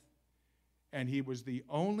death. And he was the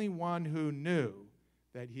only one who knew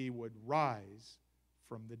that he would rise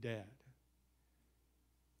from the dead.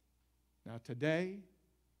 Now today,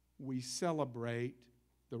 we celebrate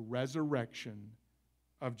the resurrection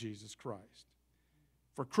of Jesus Christ.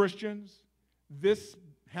 For Christians, this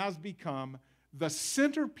has become the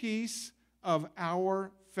centerpiece of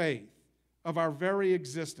our faith, of our very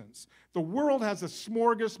existence. The world has a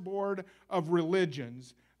smorgasbord of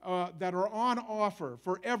religions that are on offer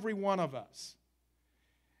for every one of us.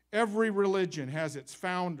 Every religion has its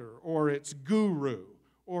founder or its guru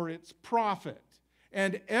or its prophet,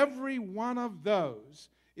 and every one of those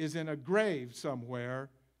is in a grave somewhere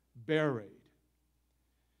buried.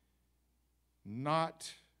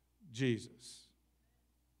 Not Jesus.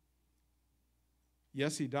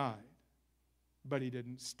 Yes, he died, but he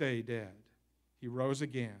didn't stay dead. He rose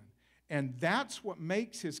again. And that's what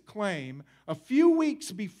makes his claim a few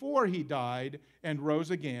weeks before he died and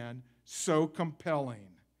rose again so compelling.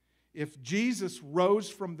 If Jesus rose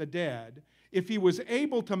from the dead, if he was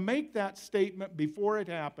able to make that statement before it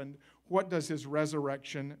happened, what does his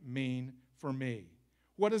resurrection mean for me?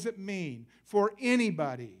 What does it mean for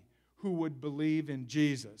anybody who would believe in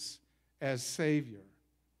Jesus as Savior?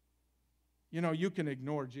 You know, you can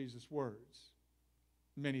ignore Jesus' words.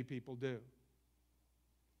 Many people do.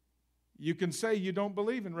 You can say you don't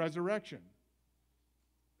believe in resurrection.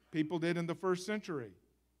 People did in the first century.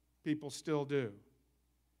 People still do.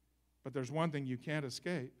 But there's one thing you can't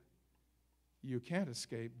escape. You can't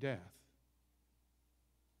escape death.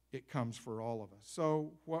 It comes for all of us.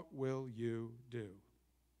 So what will you do?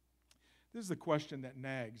 This is the question that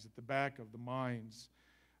nags at the back of the minds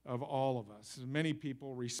of all of us. Many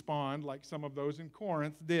people respond like some of those in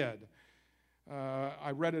Corinth did.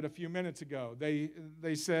 I read it a few minutes ago.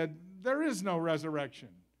 They said, there is no resurrection.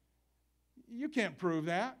 You can't prove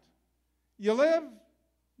that. You live,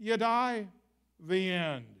 you die, the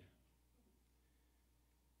end.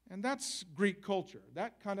 And that's Greek culture.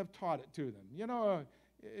 That kind of taught it to them. You know,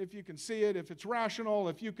 if you can see it, if it's rational,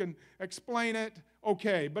 if you can explain it,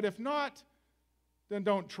 okay. But if not, then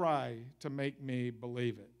don't try to make me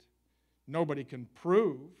believe it. Nobody can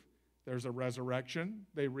prove there's a resurrection,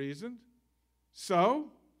 they reasoned. So,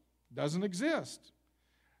 doesn't exist.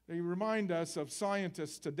 They remind us of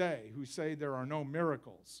scientists today who say there are no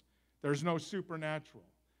miracles, there's no supernatural,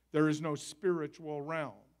 there is no spiritual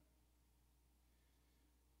realm.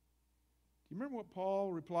 Do you remember what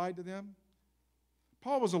Paul replied to them?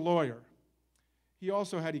 Paul was a lawyer. He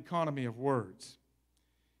also had economy of words.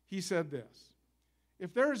 He said this,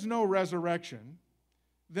 if there is no resurrection,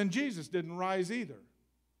 then Jesus didn't rise either.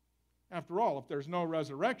 After all, if there's no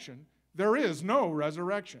resurrection, there is no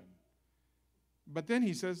resurrection. But then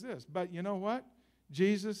he says this, but you know what?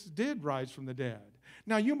 Jesus did rise from the dead.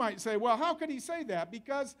 Now you might say, well, how could he say that?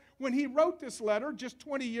 Because when he wrote this letter, just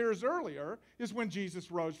 20 years earlier, is when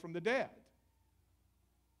Jesus rose from the dead.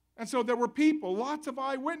 And so there were people, lots of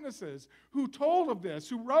eyewitnesses, who told of this,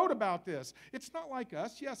 who wrote about this. It's not like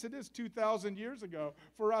us. Yes, it is 2,000 years ago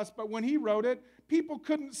for us, but when he wrote it, people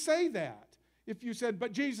couldn't say that. If you said,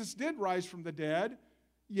 but Jesus did rise from the dead,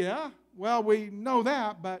 yeah, well, we know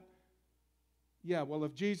that, but yeah, well,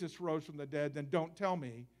 if Jesus rose from the dead, then don't tell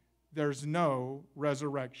me there's no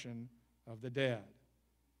resurrection of the dead.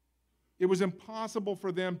 It was impossible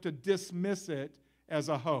for them to dismiss it as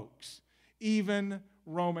a hoax. Even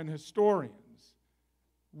Roman historians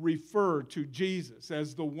refer to Jesus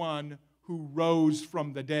as the one who rose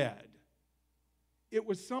from the dead. It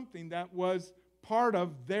was something that was part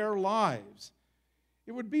of their lives.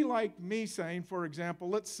 It would be like me saying, for example,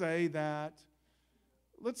 let's say that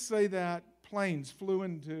planes flew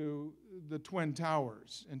into the Twin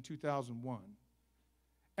Towers in 2001,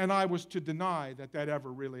 and I was to deny that that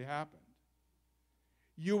ever really happened.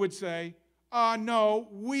 You would say, no,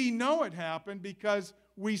 we know it happened because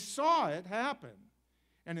we saw it happen.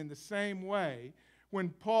 And in the same way, when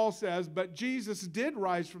Paul says, but Jesus did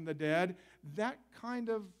rise from the dead, that kind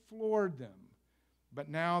of floored them. But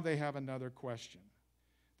now they have another question.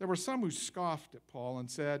 There were some who scoffed at Paul and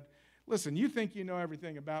said, listen, you think you know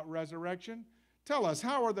everything about resurrection? Tell us,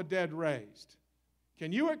 how are the dead raised?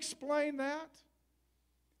 Can you explain that?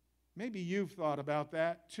 Maybe you've thought about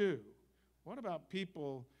that too. What about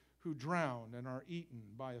people who drown and are eaten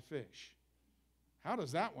by a fish? How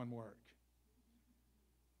does that one work?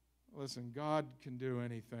 Listen, God can do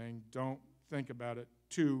anything. Don't think about it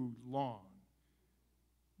too long.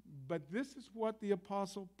 But this is what the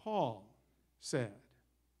Apostle Paul said.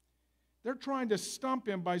 They're trying to stump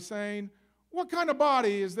him by saying, what kind of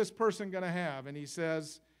body is this person going to have? And he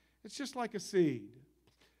says, it's just like a seed.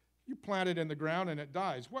 You plant it in the ground and it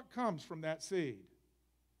dies. What comes from that seed?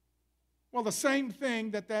 Well, the same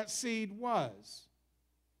thing that seed was.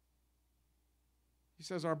 He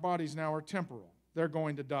says our bodies now are temporal. They're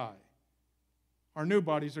going to die. Our new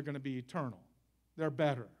bodies are going to be eternal. They're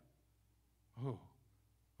better. Oh,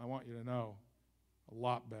 I want you to know, a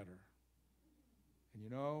lot better. And you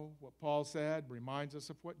know what Paul said reminds us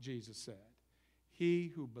of what Jesus said.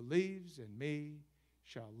 He who believes in me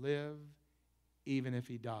shall live even if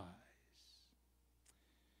he dies.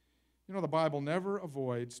 You know, the Bible never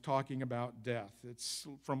avoids talking about death. It's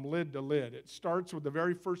from lid to lid. It starts with the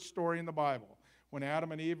very first story in the Bible, when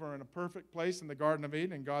Adam and Eve are in a perfect place in the Garden of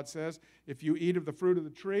Eden, and God says, if you eat of the fruit of the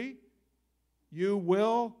tree, you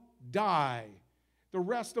will die. The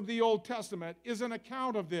rest of the Old Testament is an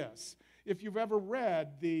account of this. If you've ever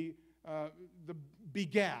read the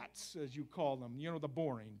begats, as you call them, you know, the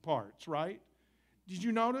boring parts, right? Did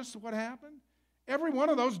you notice what happened? Every one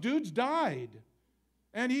of those dudes died.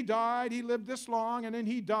 And he died, he lived this long, and then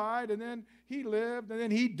he died, and then he lived, and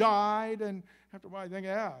then he died. And after a while, you think,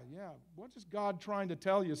 yeah, what is God trying to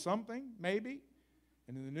tell you? Something, maybe?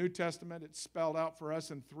 And in the New Testament, it's spelled out for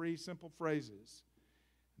us in 3 simple phrases.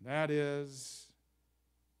 And that is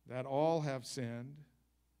that all have sinned,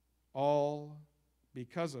 all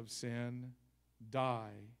because of sin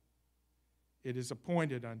die. It is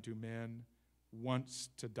appointed unto men once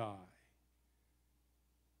to die.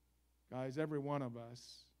 Guys, every one of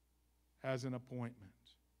us has an appointment.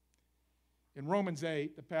 In Romans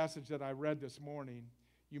 8, the passage that I read this morning,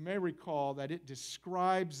 you may recall that it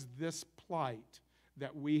describes this plight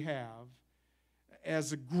that we have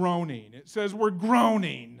as a groaning. It says we're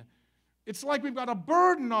groaning. It's like we've got a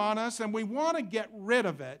burden on us and we want to get rid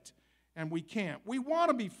of it, and we can't. We want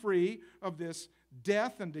to be free of this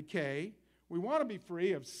death and decay. We want to be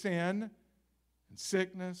free of sin and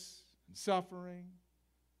sickness and suffering.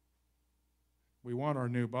 We want our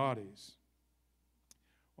new bodies.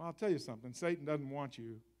 Well, I'll tell you something. Satan doesn't want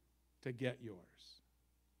you to get yours.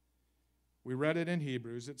 We read it in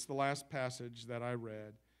Hebrews. It's the last passage that I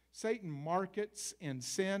read. Satan markets in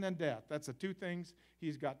sin and death. That's the 2 things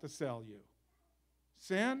he's got to sell you.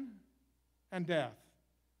 Sin and death.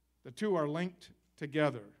 The 2 are linked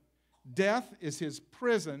together. Death is his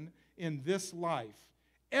prison in this life.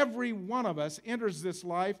 Every one of us enters this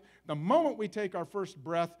life. The moment we take our first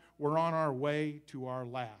breath, we're on our way to our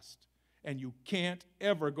last. And you can't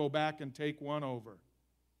ever go back and take one over.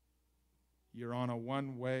 You're on a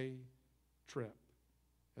one-way trip.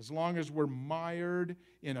 As long as we're mired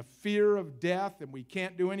in a fear of death and we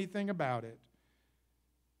can't do anything about it,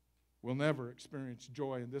 we'll never experience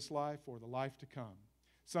joy in this life or the life to come.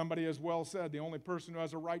 Somebody has well said, the only person who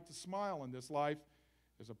has a right to smile in this life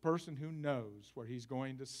is a person who knows where he's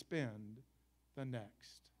going to spend the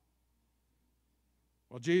next.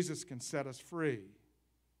 Well, Jesus can set us free.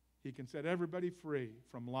 He can set everybody free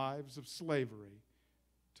from lives of slavery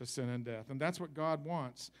to sin and death. And that's what God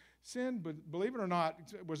wants. Sin, believe it or not,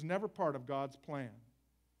 was never part of God's plan.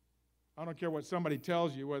 I don't care what somebody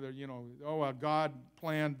tells you, whether, God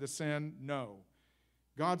planned the sin. No.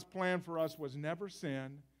 God's plan for us was never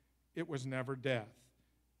sin, it was never death.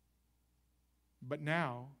 But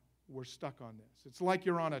now we're stuck on this. It's like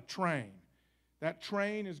you're on a train. That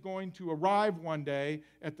train is going to arrive one day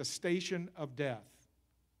at the station of death.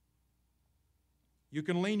 You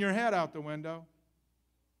can lean your head out the window.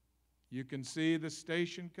 You can see the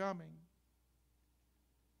station coming.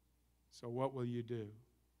 So what will you do?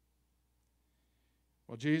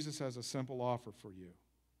 Well, Jesus has a simple offer for you.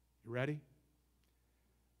 You ready?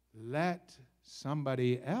 Let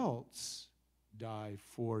somebody else die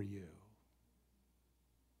for you.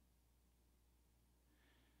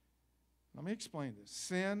 Let me explain this.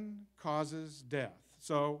 Sin causes death.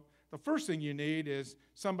 So the first thing you need is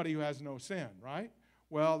somebody who has no sin, right?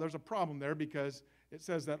 Well, there's a problem there because it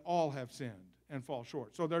says that all have sinned and fall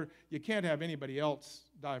short. So you can't have anybody else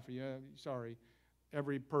die for you. Sorry,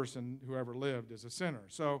 every person who ever lived is a sinner.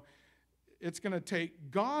 So it's going to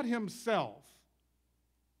take God himself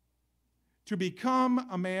to become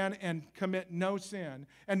a man and commit no sin.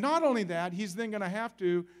 And not only that, he's then going to have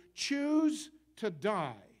to choose to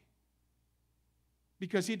die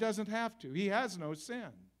because he doesn't have to. He has no sin.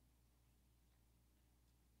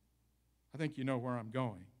 I think you know where I'm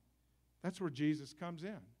going. That's where Jesus comes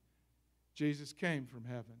in. Jesus came from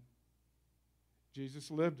heaven. Jesus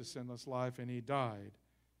lived a sinless life and he died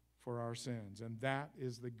for our sins. And that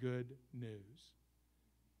is the good news.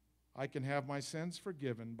 I can have my sins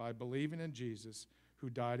forgiven by believing in Jesus who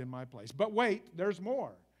died in my place. But wait, there's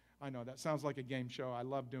more. I know that sounds like a game show. I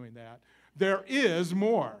love doing that. There is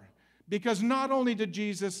more. Because not only did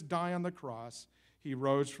Jesus die on the cross, he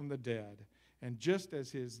rose from the dead. And just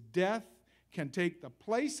as his death can take the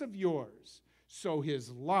place of yours, so his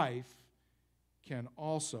life can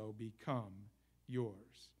also become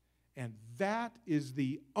yours. And that is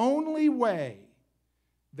the only way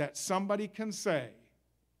that somebody can say,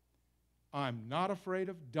 I'm not afraid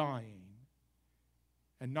of dying,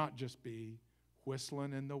 and not just be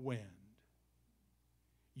whistling in the wind.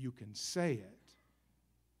 You can say it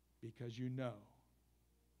because you know.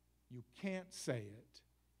 You can't say it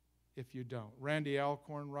if you don't. Randy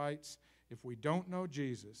Alcorn writes, if we don't know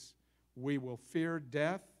Jesus, we will fear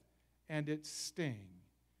death and its sting,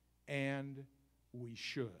 and we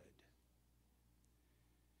should.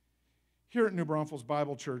 Here at New Braunfels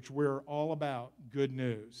Bible Church, we're all about good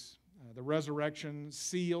news. The resurrection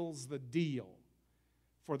seals the deal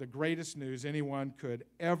for the greatest news anyone could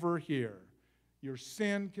ever hear. Your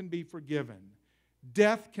sin can be forgiven.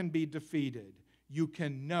 Death can be defeated. You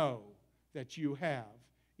can know that you have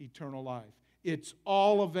eternal life. It's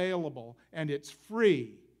all available, and it's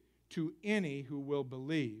free to any who will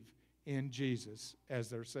believe in Jesus as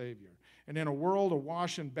their Savior. And in a world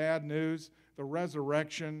awash in bad news, the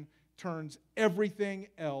resurrection turns everything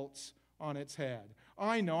else on its head.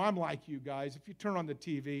 I know, I'm like you guys. If you turn on the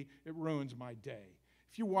TV, it ruins my day.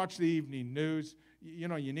 If you watch the evening news, you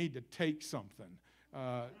know, you need to take something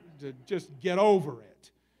to just get over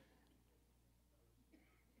it.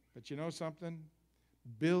 But you know something?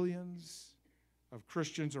 Billions of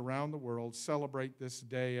Christians around the world celebrate this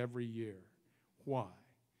day every year. Why?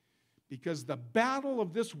 Because the battle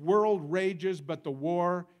of this world rages, but the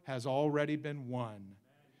war has already been won.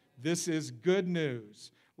 This is good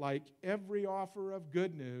news. Like every offer of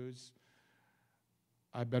good news,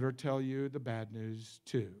 I better tell you the bad news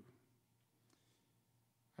too.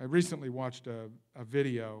 I recently watched a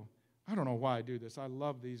video. I don't know why I do this. I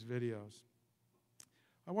love these videos.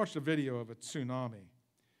 I watched a video of a tsunami.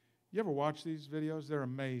 You ever watch these videos? They're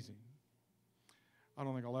amazing. I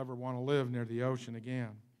don't think I'll ever want to live near the ocean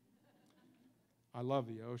again. I love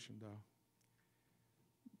the ocean, though.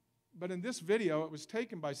 But in this video, it was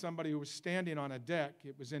taken by somebody who was standing on a deck.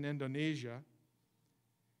 It was in Indonesia.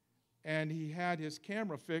 And he had his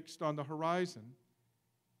camera fixed on the horizon.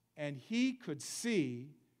 And he could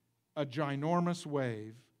see a ginormous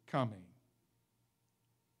wave coming.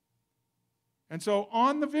 And so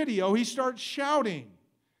on the video, he starts shouting.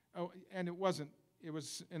 Oh, and it was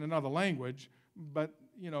in another language, but,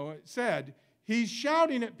 it said, he's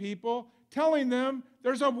shouting at people, telling them,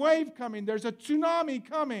 there's a wave coming, there's a tsunami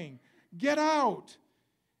coming, get out.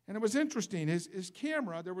 And it was interesting, his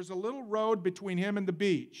camera, there was a little road between him and the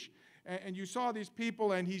beach. And you saw these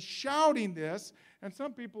people, and he's shouting this, and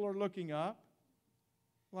some people are looking up,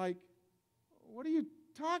 like, what are you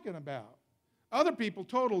talking about? Other people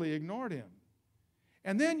totally ignored him.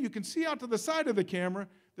 And then you can see out to the side of the camera,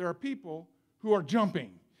 there are people who are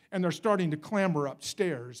jumping, and they're starting to clamber up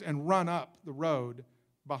stairs and run up the road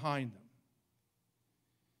behind them.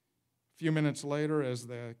 A few minutes later, as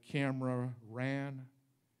the camera ran,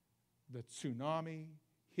 the tsunami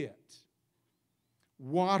hit.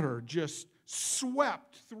 Water just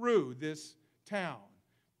swept through this town.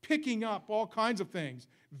 picking up all kinds of things,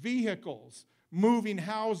 vehicles, moving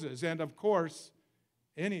houses, and of course,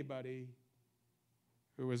 anybody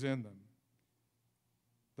who was in them.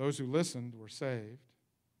 Those who listened were saved.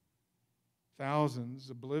 Thousands,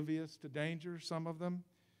 oblivious to danger, some of them,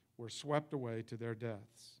 were swept away to their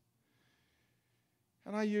deaths.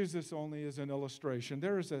 And I use this only as an illustration.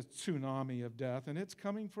 There is a tsunami of death, and it's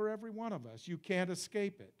coming for every one of us. You can't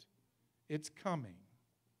escape it. It's coming.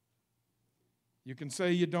 You can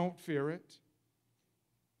say you don't fear it.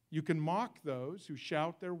 You can mock those who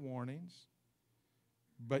shout their warnings,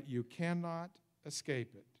 but you cannot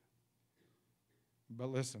escape it. But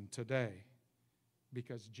listen, today,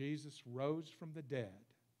 because Jesus rose from the dead,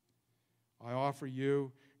 I offer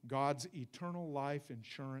you God's eternal life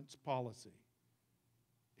insurance policy.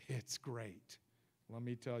 It's great. Let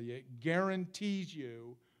me tell you, it guarantees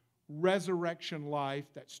you resurrection life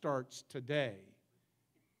that starts today,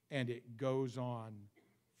 and it goes on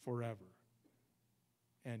forever.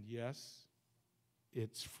 And yes,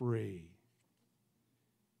 it's free.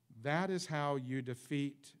 That is how you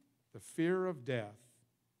defeat the fear of death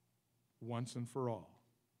once and for all.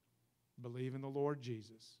 Believe in the Lord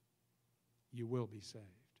Jesus. You will be saved.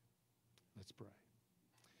 Let's pray.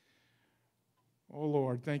 Oh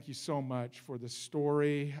Lord, thank you so much for the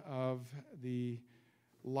story of the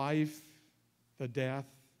life, the death,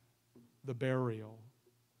 the burial,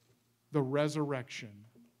 the resurrection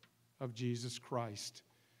of Jesus Christ.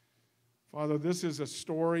 Father, this is a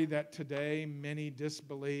story that today many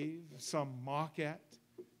disbelieve, some mock at,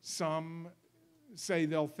 some say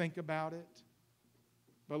they'll think about it.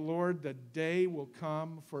 But Lord, the day will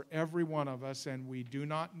come for every one of us, and we do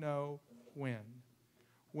not know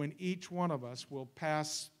when each one of us will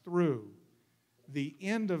pass through the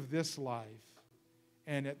end of this life,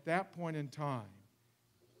 and at that point in time,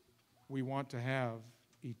 we want to have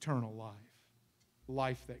eternal life,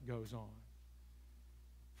 life that goes on.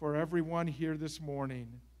 For everyone here this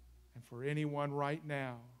morning, and for anyone right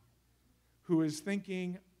now who is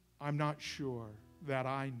thinking, I'm not sure that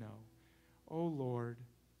I know, oh Lord,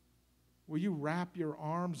 will you wrap your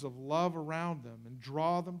arms of love around them and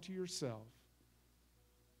draw them to yourself?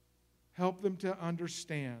 Help them to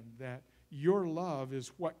understand that your love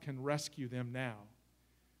is what can rescue them now.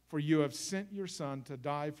 For you have sent your Son to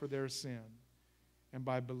die for their sin. And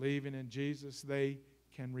by believing in Jesus, they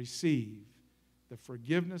can receive the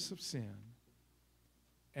forgiveness of sin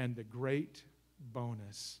and the great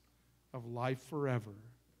bonus of life forever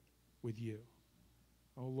with you.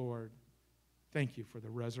 Oh Lord, thank you for the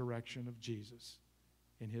resurrection of Jesus.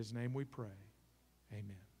 In his name we pray.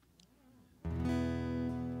 Amen.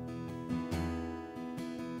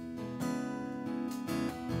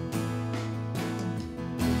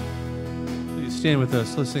 Please stand with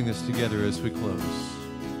us. Let's sing this together as we close.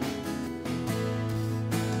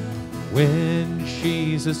 When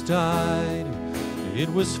Jesus died, it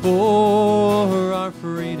was for our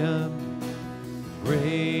freedom,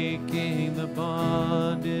 breaking the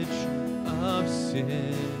bondage of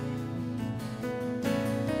sin.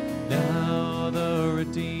 Now the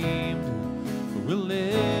redeemed will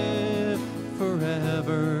live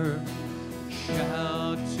forever.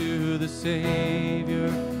 Shout to the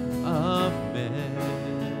Savior of men.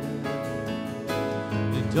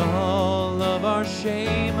 And all of our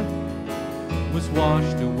shame was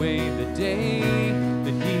washed away the day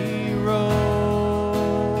that he rose.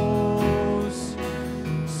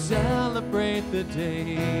 Celebrate the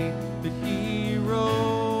day that he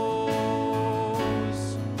rose.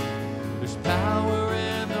 There's power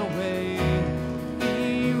in the way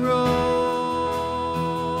he rose.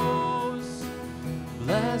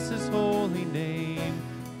 Bless his holy name.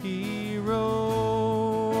 He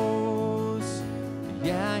rose.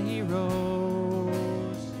 Yeah, he rose.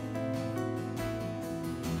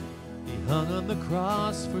 Hung on the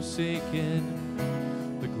cross, forsaken,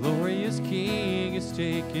 the glorious King has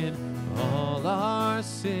taken all our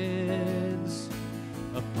sins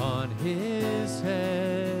upon his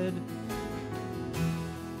head.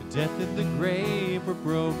 The death and the grave were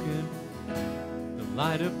broken, the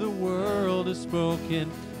light of the world is spoken.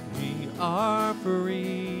 We are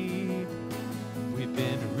free, we've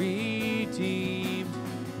been redeemed.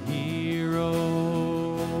 He rose.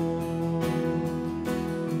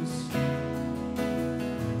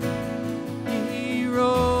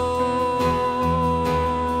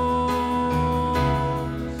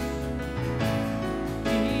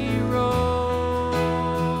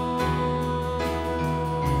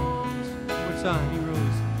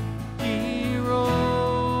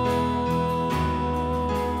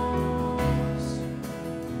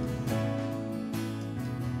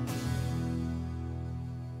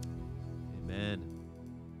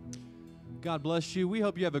 God bless you. We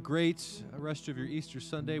hope you have a great rest of your Easter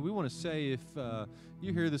Sunday. We want to say if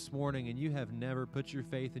you're here this morning and you have never put your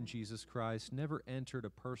faith in Jesus Christ, never entered a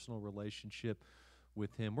personal relationship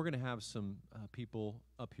with Him, we're going to have some people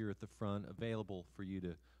up here at the front available for you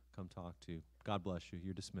to come talk to. God bless you.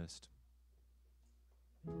 You're dismissed.